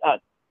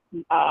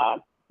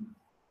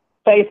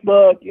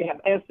 Facebook, you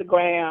have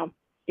Instagram.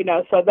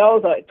 So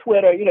those are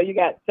Twitter, you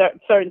got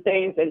certain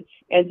things,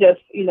 and just,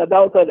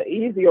 those are the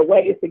easier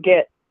ways to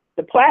get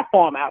the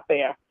platform out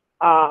there.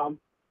 And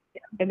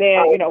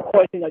then, of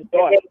course,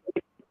 Joy.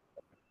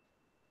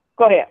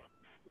 Go ahead.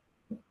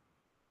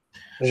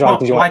 Well,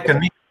 like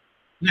Anika,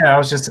 I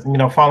was just,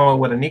 following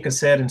what Anika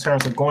said in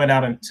terms of going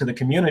out into the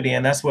community,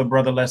 and that's what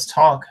Brother Let's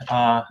Talk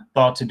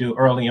thought to do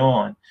early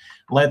on.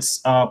 Let's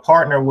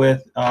partner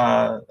with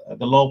the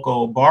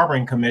local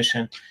barbering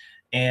commission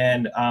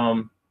and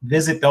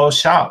visit those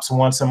shops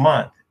once a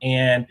month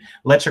and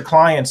let your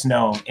clients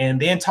know. And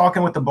then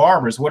talking with the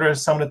barbers, what are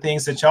some of the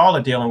things that y'all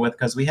are dealing with?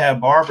 Because we have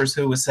barbers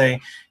who would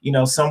say,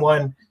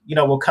 someone,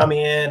 will come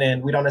in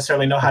and we don't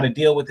necessarily know how to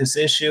deal with this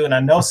issue. And I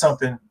know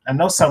something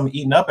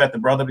eating up at the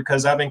brother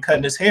because I've been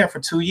cutting his hair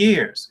for 2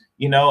 years.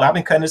 I've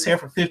been cutting his hair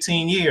for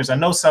 15 years. I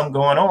know something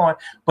going on,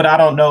 but I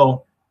don't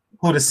know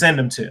who to send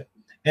him to.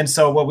 And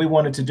so what we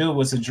wanted to do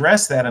was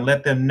address that and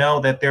let them know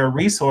that there are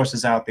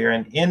resources out there.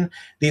 And in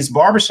these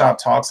barbershop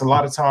talks, a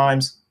lot of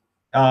times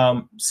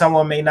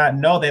someone may not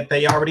know that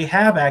they already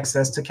have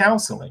access to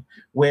counseling,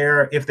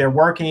 where if they're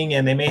working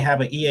and they may have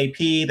an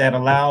EAP that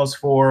allows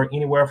for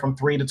anywhere from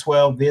 3 to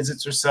 12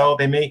 visits or so,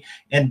 they may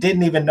and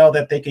didn't even know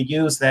that they could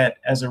use that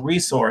as a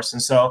resource.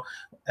 And so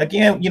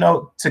again,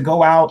 to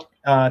go out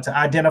to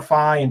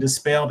identify and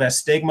dispel that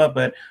stigma,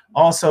 but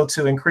also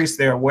to increase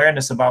their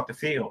awareness about the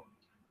field.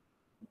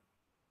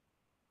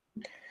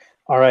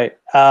 All right.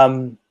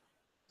 And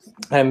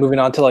moving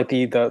on to like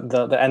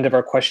the end of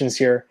our questions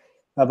here,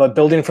 but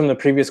building from the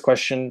previous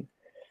question,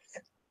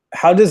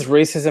 how does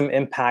racism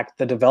impact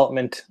the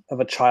development of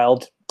a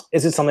child?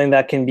 Is it something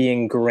that can be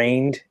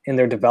ingrained in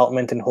their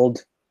development and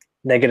hold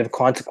negative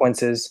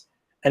consequences?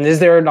 And is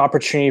there an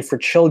opportunity for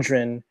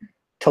children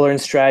to learn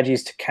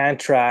strategies to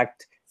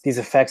counteract these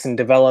effects and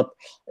develop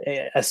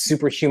a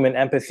superhuman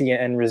empathy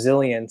and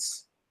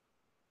resilience?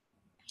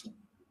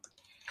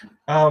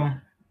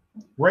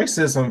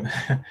 Racism,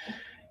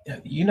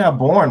 you're not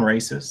born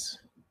racist.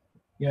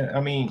 Yeah,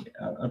 I mean,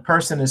 a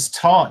person is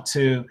taught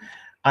to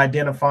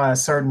identify a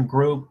certain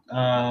group,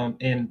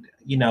 and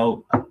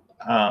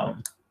I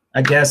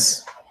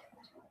guess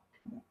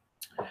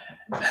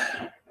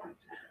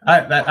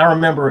I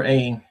remember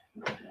I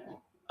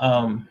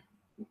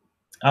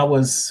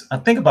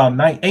think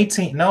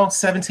about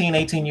 17,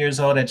 18 years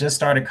old. I just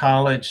started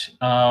college,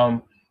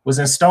 was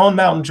in Stone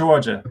Mountain,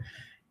 Georgia,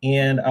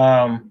 and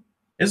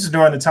this is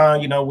during the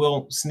time,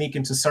 we'll sneak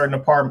into certain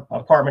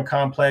apartment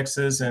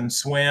complexes and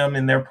swim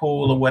in their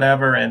pool or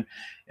whatever. And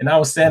I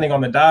was standing on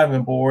the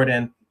diving board,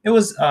 and it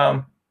was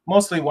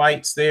mostly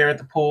whites there at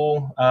the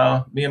pool,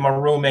 me and my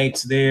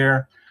roommates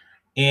there.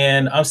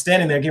 And I'm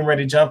standing there getting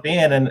ready to jump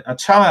in, and a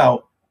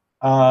child,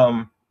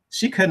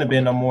 she couldn't have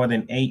been no more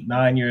than 8,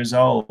 9 years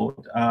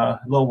old,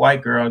 little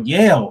white girl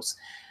yells,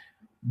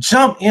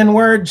 "Jump,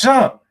 N-word,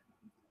 jump."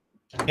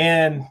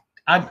 And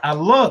I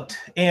looked,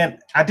 and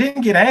I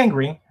didn't get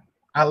angry.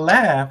 I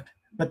laughed,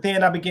 but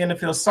then I began to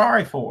feel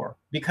sorry for her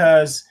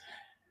because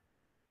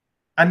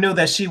I knew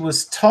that she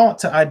was taught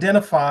to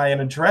identify and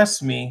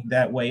address me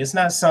that way. It's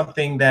not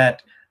something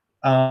that,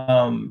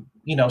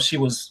 she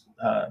was,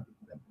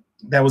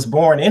 that was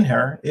born in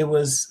her. It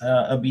was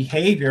a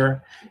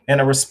behavior and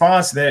a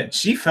response that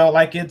she felt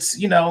like it's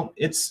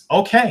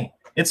okay.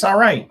 It's all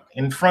right.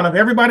 In front of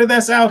everybody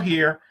that's out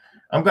here,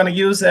 I'm going to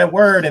use that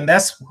word, and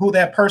that's who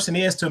that person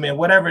is to me, and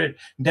whatever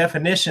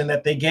definition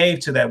that they gave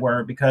to that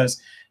word,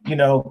 because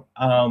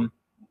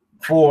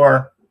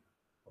for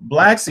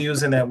blacks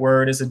using that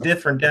word is a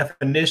different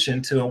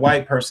definition to a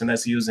white person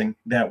that's using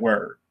that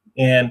word.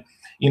 And,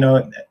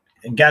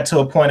 it got to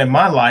a point in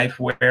my life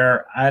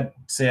where I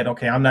said,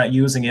 okay, I'm not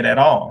using it at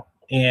all.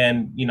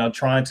 And,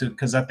 trying to,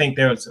 because I think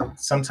there was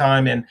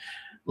sometime in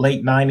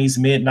late 90s,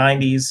 mid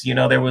 90s,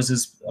 there was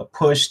this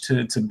push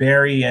to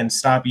bury and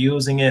stop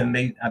using it.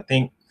 And I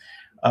think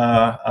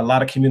a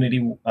lot of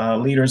community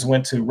leaders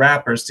went to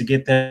rappers to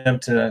get them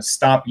to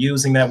stop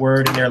using that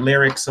word in their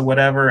lyrics or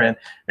whatever. And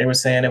they were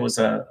saying it was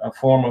a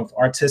form of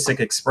artistic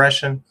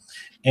expression.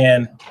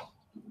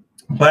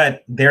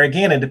 But there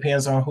again, it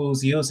depends on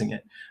who's using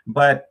it.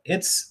 But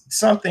it's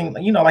something,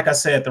 like I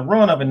said, the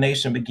ruin of a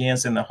nation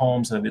begins in the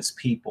homes of its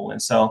people.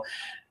 And so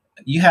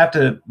you have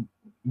to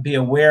be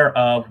aware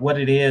of what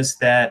it is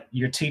that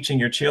you're teaching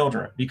your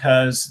children,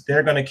 because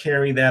they're going to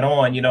carry that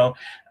on.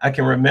 I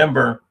can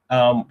remember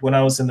when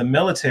I was in the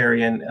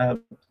military, and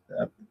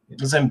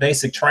it was in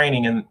basic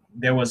training, and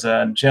there was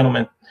a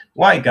gentleman,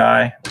 white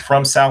guy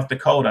from South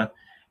Dakota,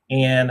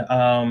 and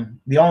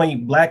the only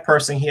black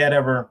person he had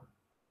ever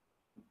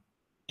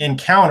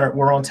encountered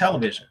were on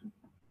television.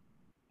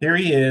 Here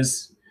he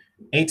is,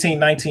 18,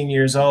 19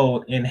 years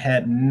old, and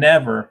had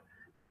never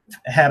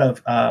had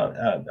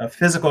a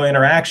physical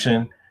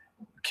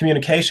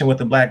communication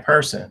with a black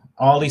person.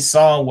 All he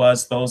saw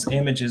was those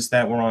images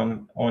that were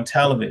on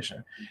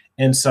television.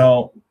 And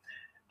so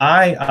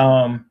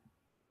I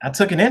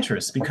took an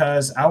interest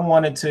because I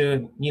wanted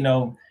to,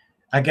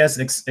 I guess,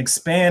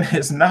 expand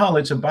his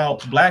knowledge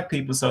about black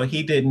people. So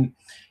he didn't,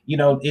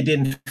 it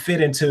didn't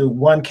fit into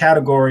one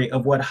category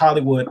of what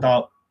Hollywood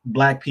thought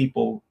Black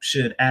people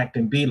should act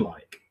and be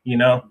like, you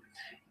know.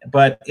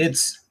 But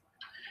it's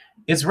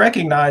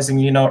recognizing,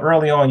 you know,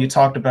 early on you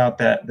talked about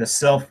that, the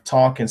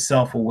self-talk and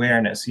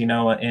self-awareness, you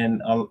know,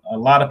 and a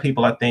lot of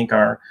people I think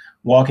are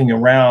walking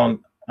around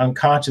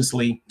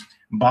unconsciously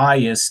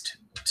biased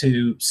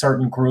to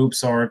certain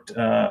groups or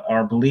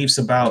beliefs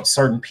about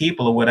certain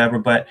people or whatever.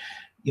 But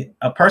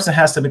a person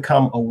has to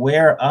become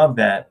aware of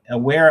that,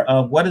 aware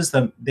of what is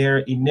their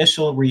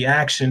initial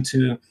reaction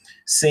to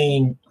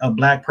seeing a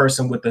Black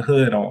person with the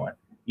hood on,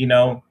 you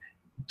know.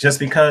 Just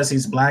because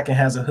he's Black and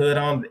has a hood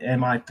on,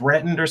 am I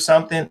threatened or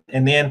something?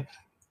 And then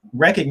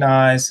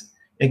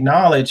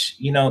acknowledge,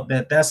 you know,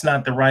 that that's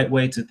not the right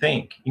way to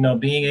think. You know,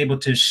 being able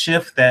to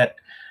shift that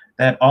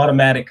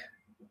automatic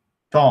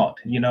thought,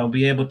 you know,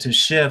 be able to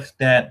shift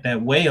that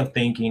way of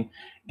thinking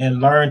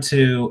and learn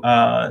to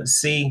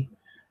see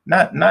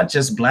not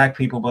just Black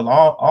people, but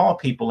all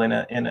people in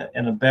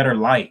a better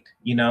light.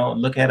 You know,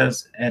 look at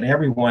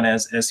everyone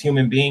as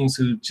human beings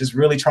who just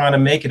really trying to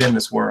make it in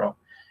this world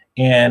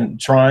and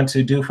trying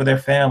to do for their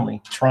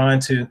family, trying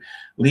to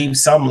leave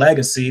some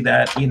legacy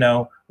that, you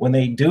know, when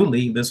they do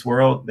leave this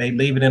world, they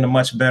leave it in a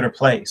much better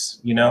place,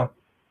 you know?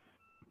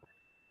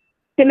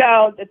 You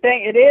know, the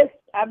thing it is,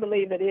 I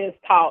believe it is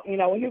taught. You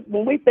know,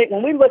 when we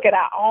look at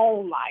our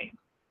own life,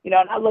 you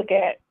know, and I look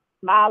at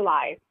my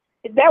life,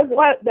 that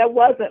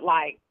wasn't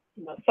like,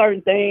 you know,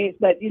 certain things,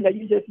 but you know,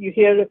 you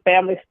hear the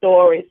family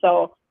story.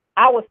 So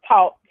I was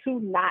taught to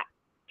not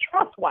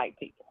trust white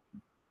people.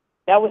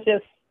 That was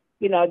just,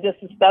 you know, just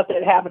the stuff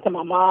that happened to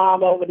my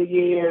mom over the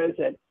years,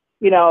 and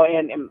you know,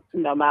 and you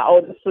know, my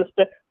older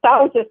sister. So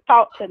I was just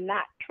taught to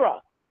not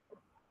trust.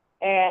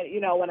 And you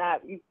know, when I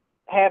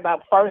had my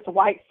first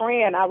white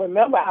friend, I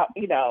remember,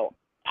 you know,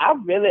 I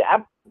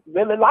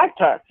really liked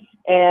her,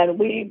 and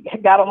we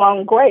got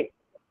along great.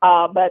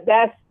 But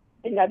that's,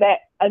 you know, that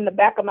in the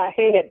back of my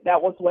head,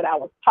 that was what I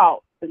was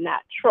taught, to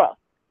not trust.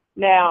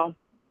 Now,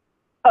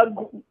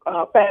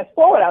 fast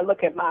forward, I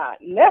look at my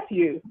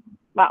nephew,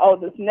 my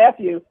oldest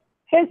nephew.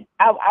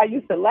 I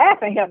used to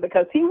laugh at him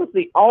because he was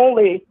the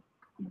only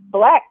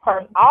Black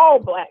person, all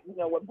Black, you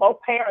know, with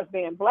both parents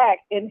being Black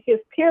in his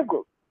peer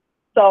group.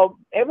 So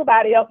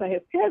everybody else in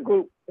his peer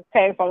group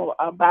came from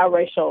a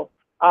biracial,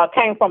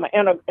 came from an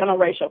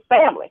interracial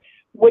family,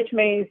 which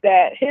means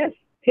that his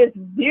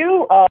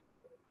view of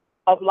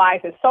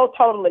life is so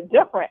totally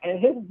different, and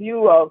his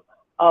view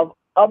of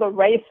other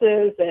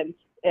races and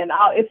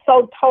all, it's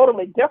so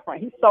totally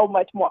different. He's so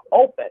much more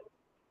open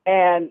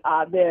and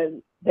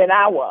than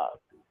I was.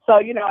 So,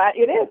 you know,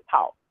 it is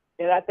taught.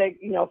 And I think,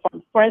 you know,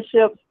 from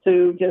friendships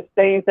to just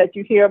things that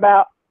you hear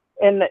about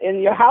in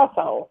your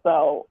household.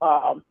 So,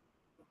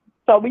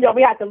 so you know,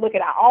 we have to look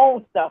at our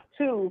own stuff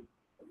too,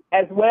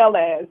 as well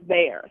as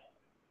theirs.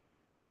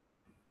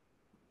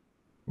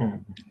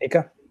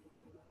 Ika?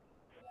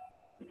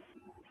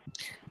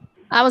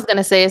 I was going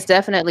to say it's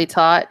definitely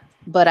taught,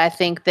 but I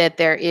think that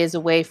there is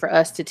a way for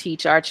us to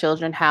teach our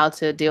children how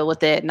to deal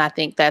with it. And I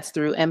think that's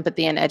through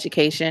empathy and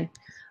education.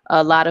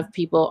 A lot of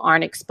people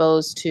aren't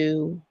exposed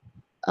to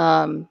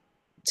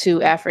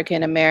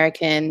African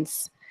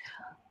Americans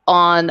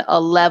on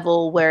a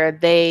level where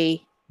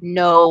they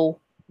know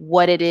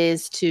what it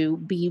is to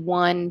be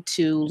one,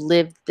 to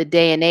live the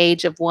day and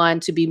age of one,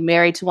 to be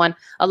married to one.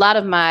 A lot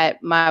of my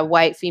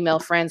white female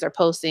friends are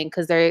posting,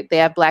 because they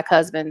have Black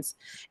husbands,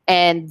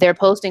 and they're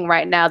posting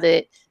right now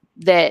that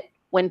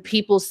when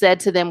people said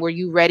to them, were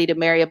you ready to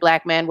marry a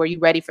Black man? Were you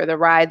ready for the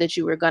ride that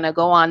you were going to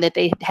go on? That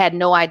they had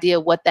no idea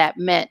what that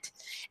meant.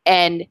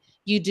 And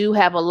you do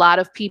have a lot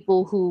of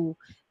people who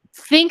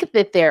think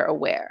that they're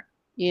aware.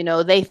 You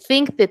know, they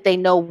think that they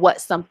know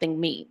what something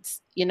means.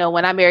 You know,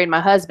 when I married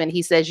my husband,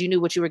 he says, you knew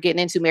what you were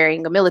getting into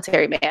marrying a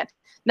military man.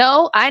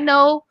 No, I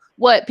know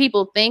what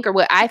people think or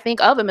what I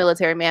think of a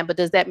military man, but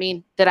does that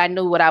mean that I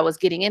knew what I was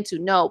getting into?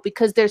 No,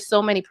 because there's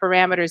so many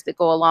parameters that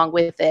go along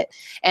with it.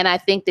 And I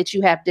think that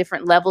you have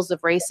different levels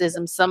of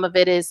racism. Some of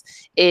it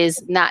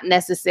is not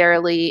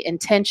necessarily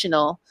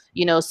intentional.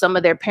 You know, some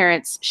of their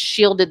parents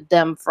shielded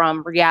them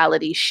from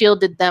reality,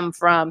 shielded them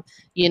from,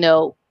 you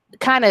know,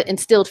 kind of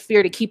instilled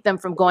fear to keep them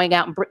from going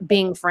out and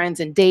being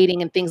friends and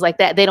dating and things like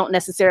that. They don't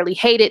necessarily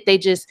hate it. They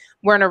just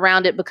weren't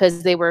around it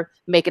because they were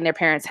making their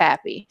parents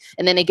happy.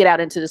 And then they get out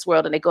into this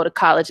world and they go to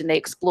college and they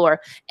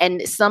explore.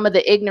 And some of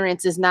the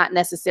ignorance is not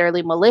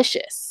necessarily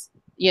malicious,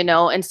 you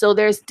know? And so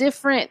there's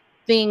different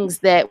things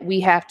that we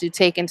have to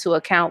take into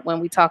account when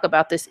we talk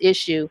about this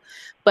issue.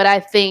 But I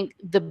think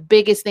the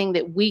biggest thing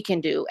that we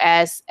can do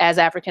as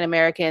African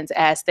Americans,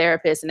 as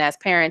therapists and as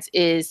parents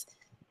is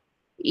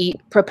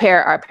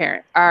prepare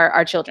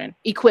our children,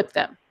 equip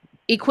them,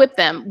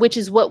 which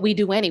is what we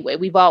do anyway.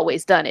 We've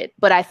always done it.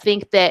 But I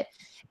think that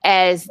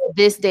as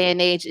this day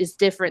and age is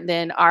different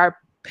than our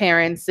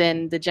parents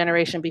and the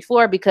generation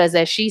before, because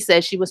as she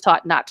said, she was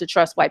taught not to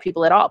trust white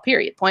people at all,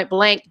 period. Point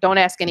blank. Don't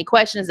ask any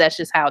questions. That's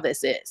just how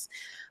this is.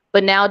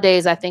 But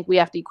nowadays, I think we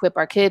have to equip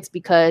our kids,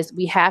 because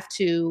we have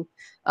to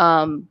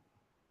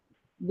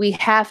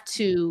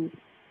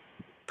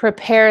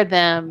prepare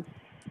them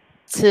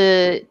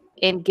to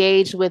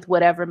engage with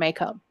whatever may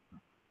come.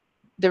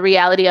 the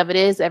reality of it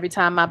is every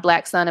time my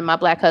Black son and my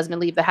Black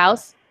husband leave the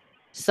house,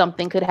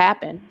 something could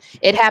happen.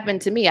 It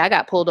happened to me. I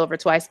got pulled over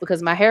twice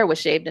because my hair was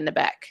shaved in the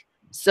back.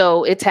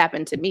 So it's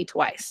happened to me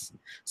twice.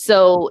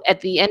 So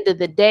at the end of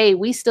the day,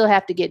 we still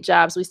have to get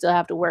jobs. We still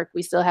have to work.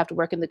 We still have to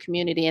work in the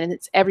community. And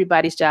it's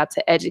everybody's job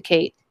to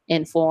educate,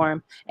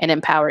 inform, and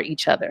empower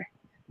each other,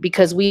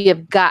 because we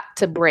have got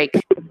to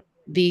break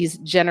these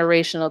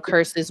generational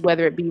curses,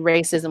 whether it be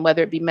racism,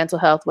 whether it be mental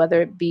health,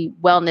 whether it be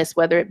wellness,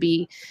 whether it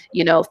be,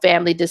 you know,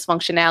 family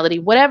dysfunctionality,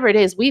 whatever it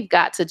is, we've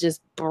got to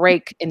just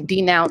break and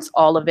denounce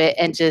all of it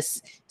and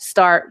just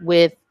start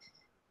with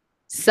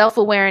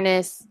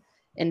self-awareness,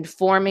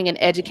 informing and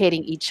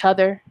educating each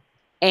other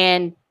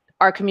and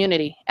our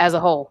community as a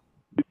whole.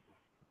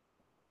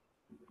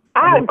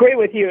 I agree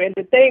with you. And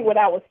the thing what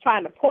I was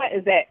trying to point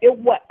is that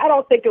I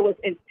don't think it was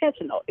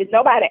intentional.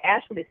 Nobody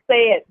actually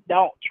said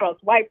don't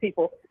trust white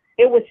people.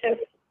 It was just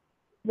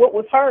what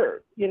was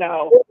heard, you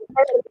know.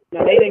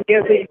 They didn't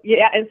give the,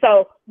 and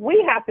so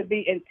we have to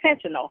be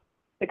intentional,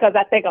 because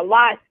I think a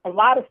lot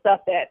of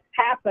stuff that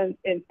happens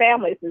in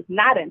families is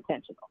not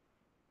intentional.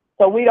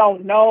 So we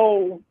don't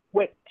know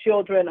what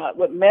children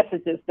what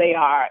messages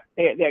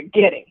they're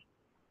getting.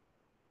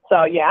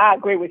 So yeah, I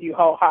agree with you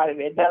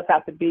wholeheartedly. It does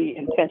have to be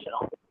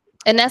intentional.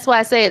 And that's why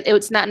I say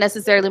it's not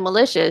necessarily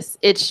malicious.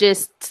 It's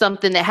just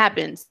something that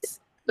happens.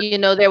 You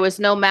know, there was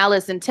no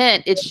malice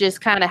intent. It's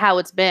just kind of how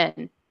it's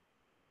been.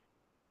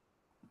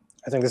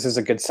 I think this is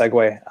a good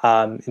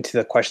segue into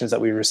the questions that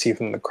we received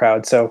from the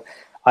crowd. So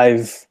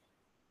I'm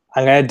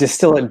going to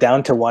distill it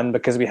down to one,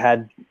 because we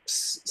had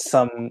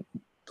some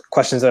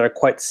questions that are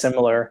quite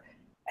similar.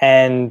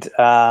 And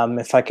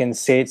if I can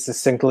say it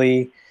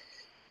succinctly,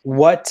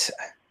 what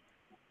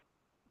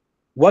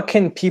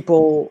can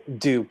people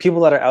do?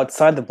 People that are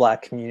outside the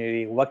Black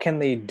community, what can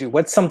they do?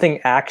 What's something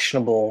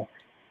actionable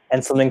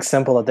and something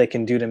simple that they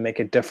can do to make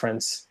a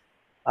difference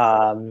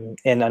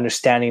in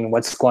understanding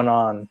what's going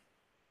on?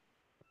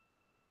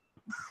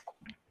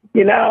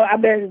 You know,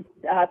 I've been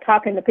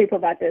talking to people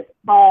about this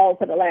all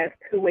for the last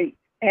 2 weeks.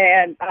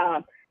 And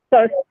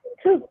so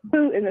it's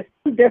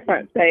two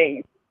different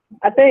things.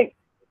 I think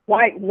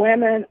white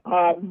women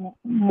are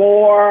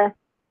more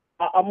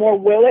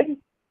willing,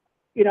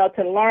 you know,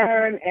 to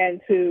learn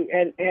and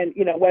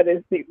you know,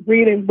 whether it's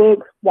reading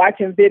books,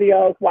 watching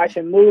videos,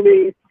 watching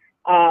movies,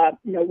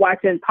 you know,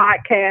 watching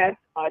podcasts,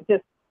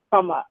 just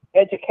from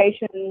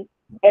educating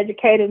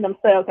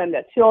themselves and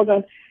their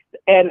children,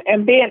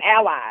 and being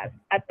allies.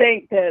 I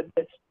think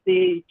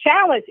the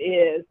challenge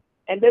is,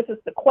 and this is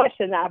the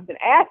question I've been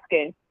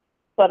asking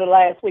for the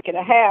last week and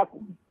a half,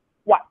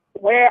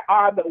 where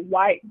are the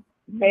white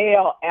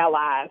male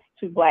allies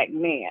to Black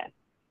men?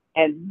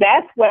 And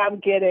that's what I'm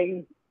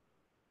getting,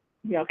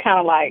 you know, kind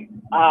of like,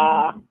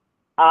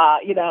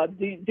 you know,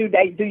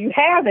 do you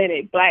have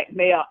any Black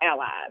male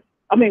allies?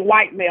 I mean,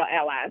 white male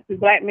allies. Do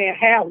Black men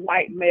have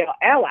white male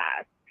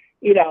allies,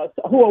 you know,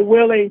 who are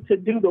willing to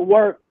do the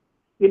work,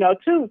 you know,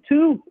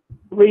 to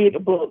read a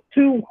book,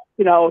 to,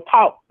 you know,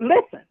 talk,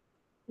 listen.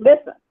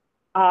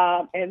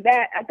 And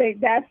that, I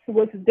think that's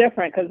what's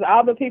different, because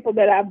all the people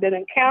that I've been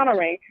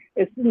encountering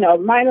is, you know,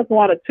 minus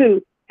one or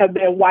two have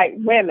been white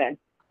women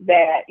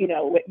that, you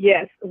know,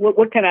 yes,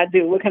 what can I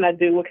do? What can I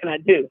do? What can I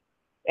do?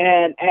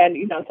 And,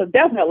 you know, so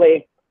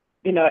definitely,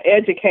 you know,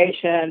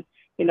 education,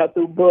 you know,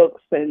 through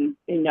books and,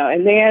 you know,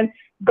 and then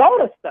go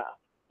to stuff,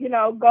 you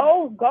know,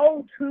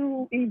 go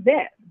to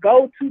events,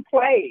 go to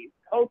plays,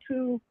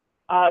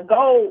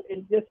 go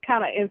and just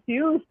kind of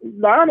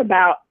learn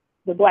about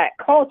the Black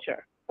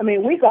culture. I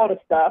mean, we go to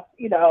stuff,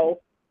 so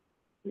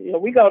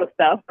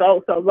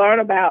learn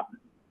about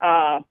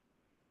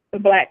the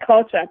Black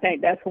culture. I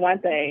think that's one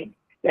thing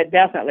that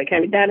definitely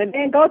can be done. And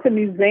then go to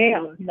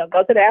museums, you know,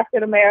 go to the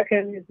African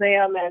American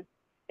Museum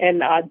in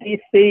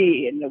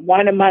DC, and the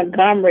one in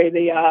Montgomery,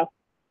 the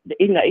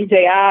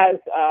EJI's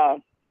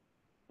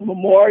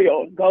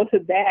memorial. Go to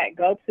that.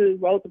 Go to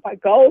Rosa Parks.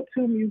 Go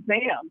to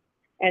museums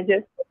and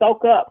just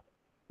soak up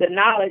the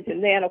knowledge.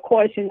 And then, of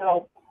course, you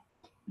know,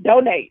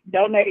 donate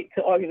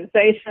to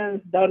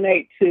organizations,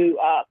 donate to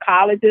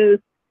colleges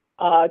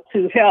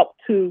to help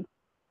for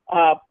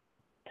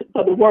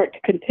the work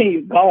to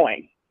continue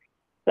going.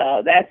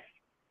 So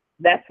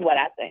that's what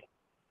I think.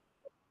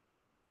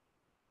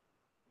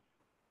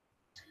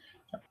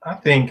 I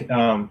think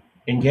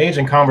engage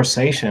in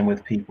conversation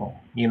with people,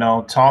 you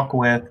know, talk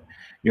with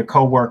your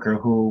coworker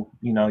who,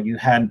 you know, you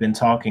hadn't been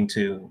talking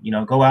to, you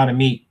know, go out and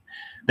meet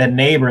that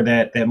neighbor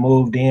that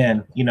moved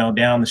in, you know,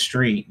 down the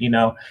street, you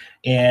know,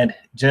 and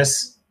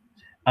just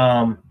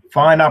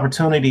find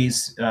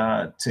opportunities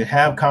to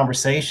have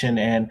conversation,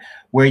 and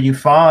where you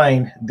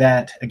find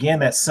that, again,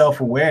 that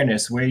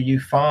self-awareness, where you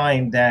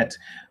find that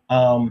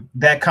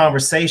that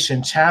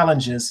conversation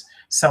challenges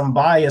some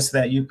bias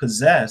that you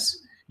possess,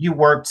 you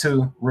work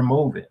to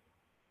remove it.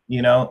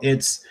 You know,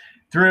 it's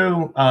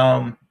through,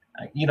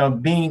 you know,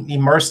 being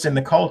immersed in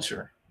the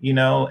culture, you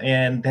know,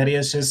 and that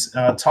is just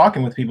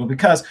talking with people,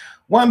 because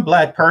one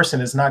Black person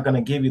is not going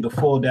to give you the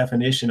full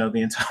definition of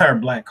the entire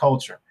Black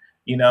culture,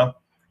 you know.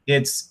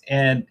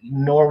 And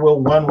nor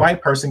will one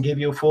white person give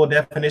you a full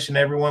definition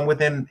of everyone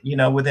within,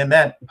 within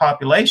that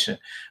population.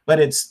 But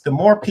it's the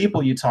more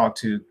people you talk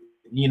to,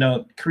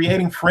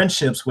 creating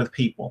friendships with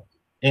people,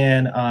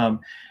 and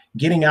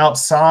getting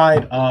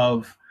outside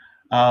of,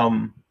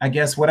 I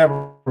guess,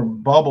 whatever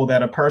bubble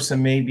that a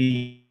person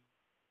may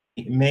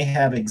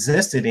have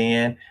existed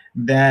in,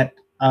 that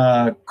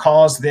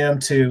cause them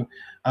to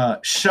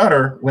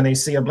shudder when they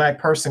see a Black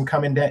person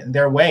coming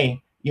their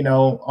way,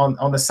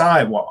 on the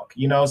sidewalk.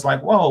 It's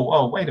like,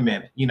 whoa, wait a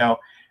minute.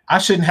 I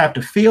shouldn't have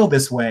to feel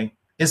this way.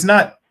 It's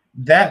not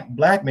that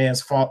Black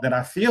man's fault that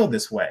I feel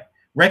this way.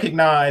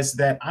 Recognize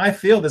that I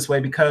feel this way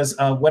because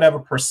of whatever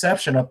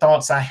perception or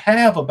thoughts I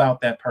have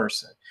about that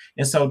person.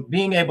 And so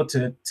being able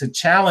to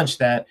challenge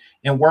that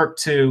and work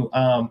to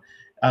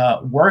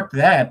work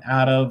that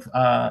out of,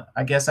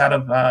 I guess, out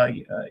of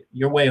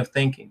your way of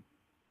thinking.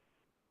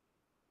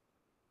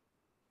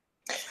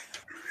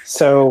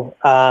 So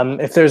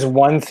if there's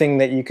one thing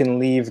that you can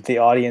leave the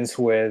audience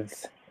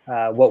with,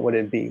 what would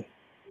it be?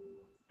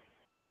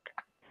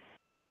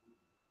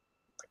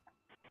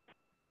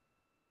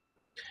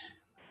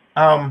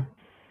 Anika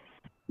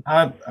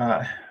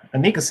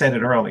said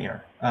it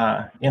earlier,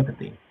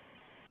 empathy,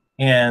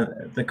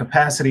 and the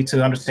capacity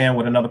to understand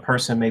what another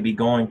person may be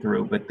going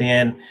through, but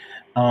then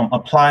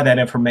apply that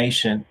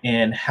information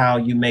in how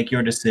you make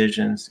your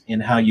decisions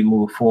and how you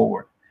move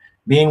forward.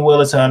 Being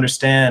willing to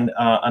understand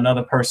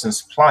another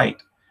person's plight,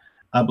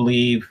 I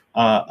believe,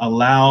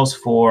 allows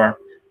for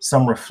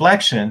some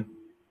reflection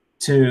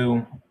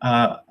to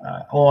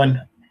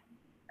on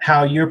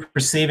how you're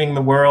perceiving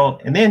the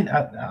world. And then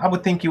I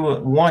would think you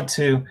would want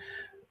to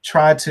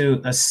try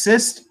to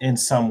assist in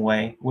some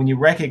way when you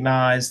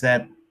recognize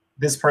that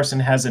this person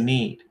has a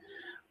need.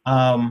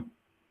 And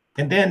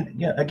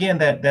then, again,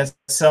 that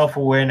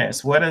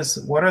self-awareness. What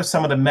are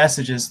some of the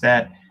messages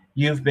that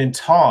you've been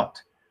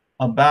taught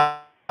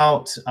about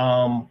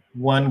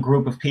one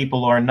group of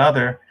people or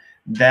another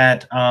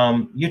that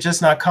you're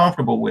just not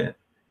comfortable with?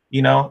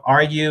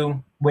 Are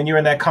you, when you're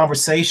in that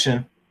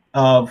conversation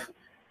of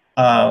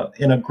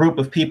in a group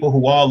of people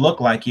who all look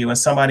like you and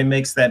somebody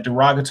makes that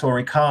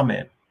derogatory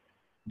comment,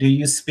 do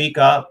you speak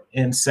up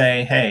and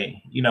say,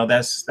 hey,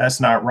 that's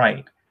not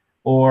right?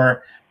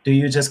 Or do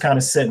you just kind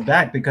of sit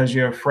back because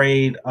you're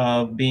afraid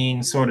of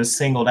being sort of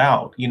singled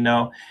out?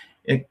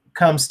 It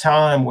comes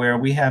time where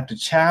we have to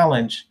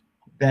challenge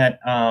that.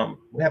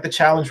 We have to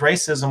challenge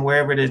racism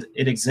wherever it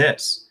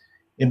exists,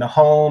 in the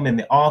home, in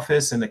the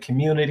office, in the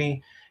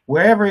community,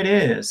 wherever it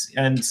is.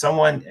 And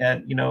someone,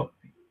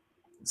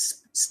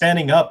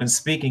 standing up and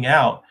speaking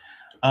out.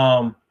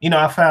 I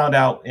found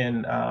out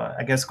in,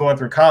 I guess, going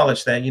through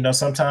college that,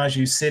 sometimes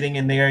you're sitting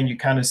in there and you're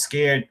kind of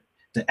scared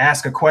to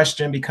ask a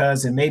question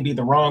because it may be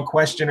the wrong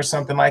question or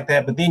something like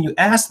that. But then you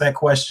ask that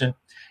question,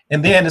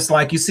 and then it's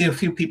like you see a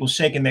few people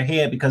shaking their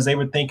head because they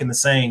were thinking the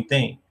same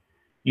thing,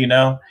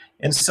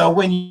 And so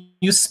when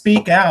you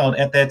speak out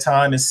at that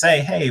time and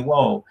say, hey,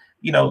 whoa,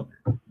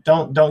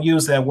 don't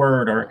use that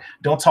word, or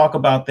don't talk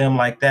about them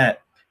like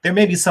that. There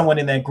may be someone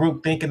in that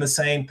group thinking the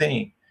same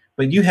thing,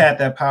 but you had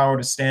that power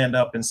to stand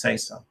up and say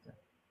something.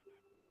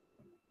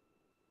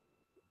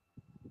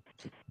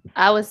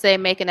 I would say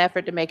make an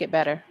effort to make it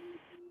better.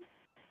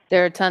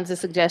 There are tons of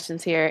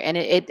suggestions here, and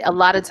a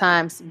lot of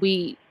times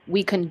we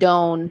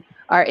condone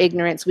our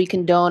ignorance, we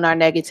condone our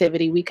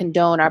negativity, we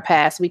condone our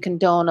past, we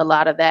condone a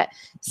lot of that.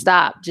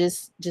 Stop.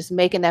 Just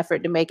make an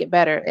effort to make it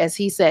better. As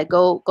he said,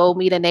 go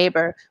meet a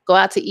neighbor, go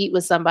out to eat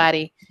with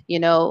somebody,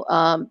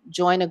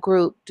 join a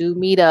group, do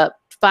meetup,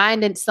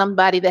 find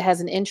somebody that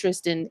has an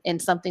interest in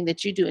something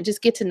that you do, and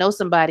just get to know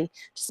somebody.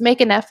 Just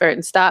make an effort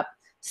and stop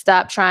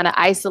trying to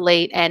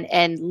isolate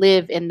and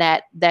live in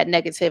that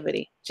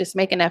negativity. Just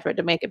make an effort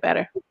to make it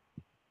better.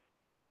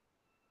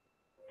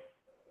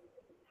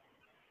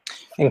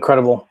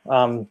 Incredible.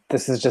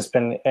 This has just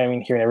been,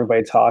 hearing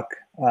everybody talk,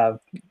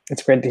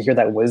 it's great to hear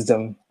that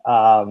wisdom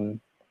and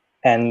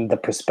the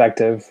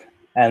perspective.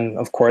 And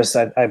of course,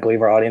 I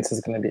believe our audience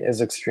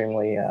is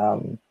extremely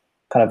kind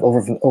of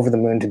over the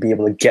moon to be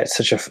able to get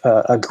such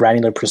a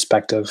granular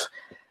perspective.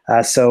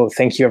 So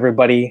thank you,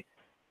 everybody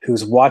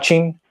who's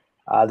watching.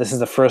 This is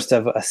the first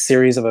of a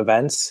series of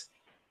events.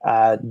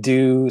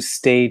 Do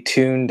stay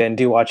tuned and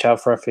do watch out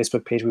for our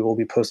Facebook page. We will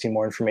be posting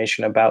more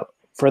information about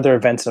further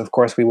events. And of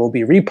course, we will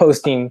be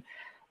reposting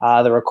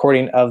the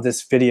recording of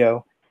this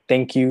video.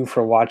 Thank you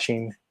for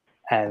watching,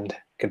 and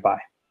goodbye.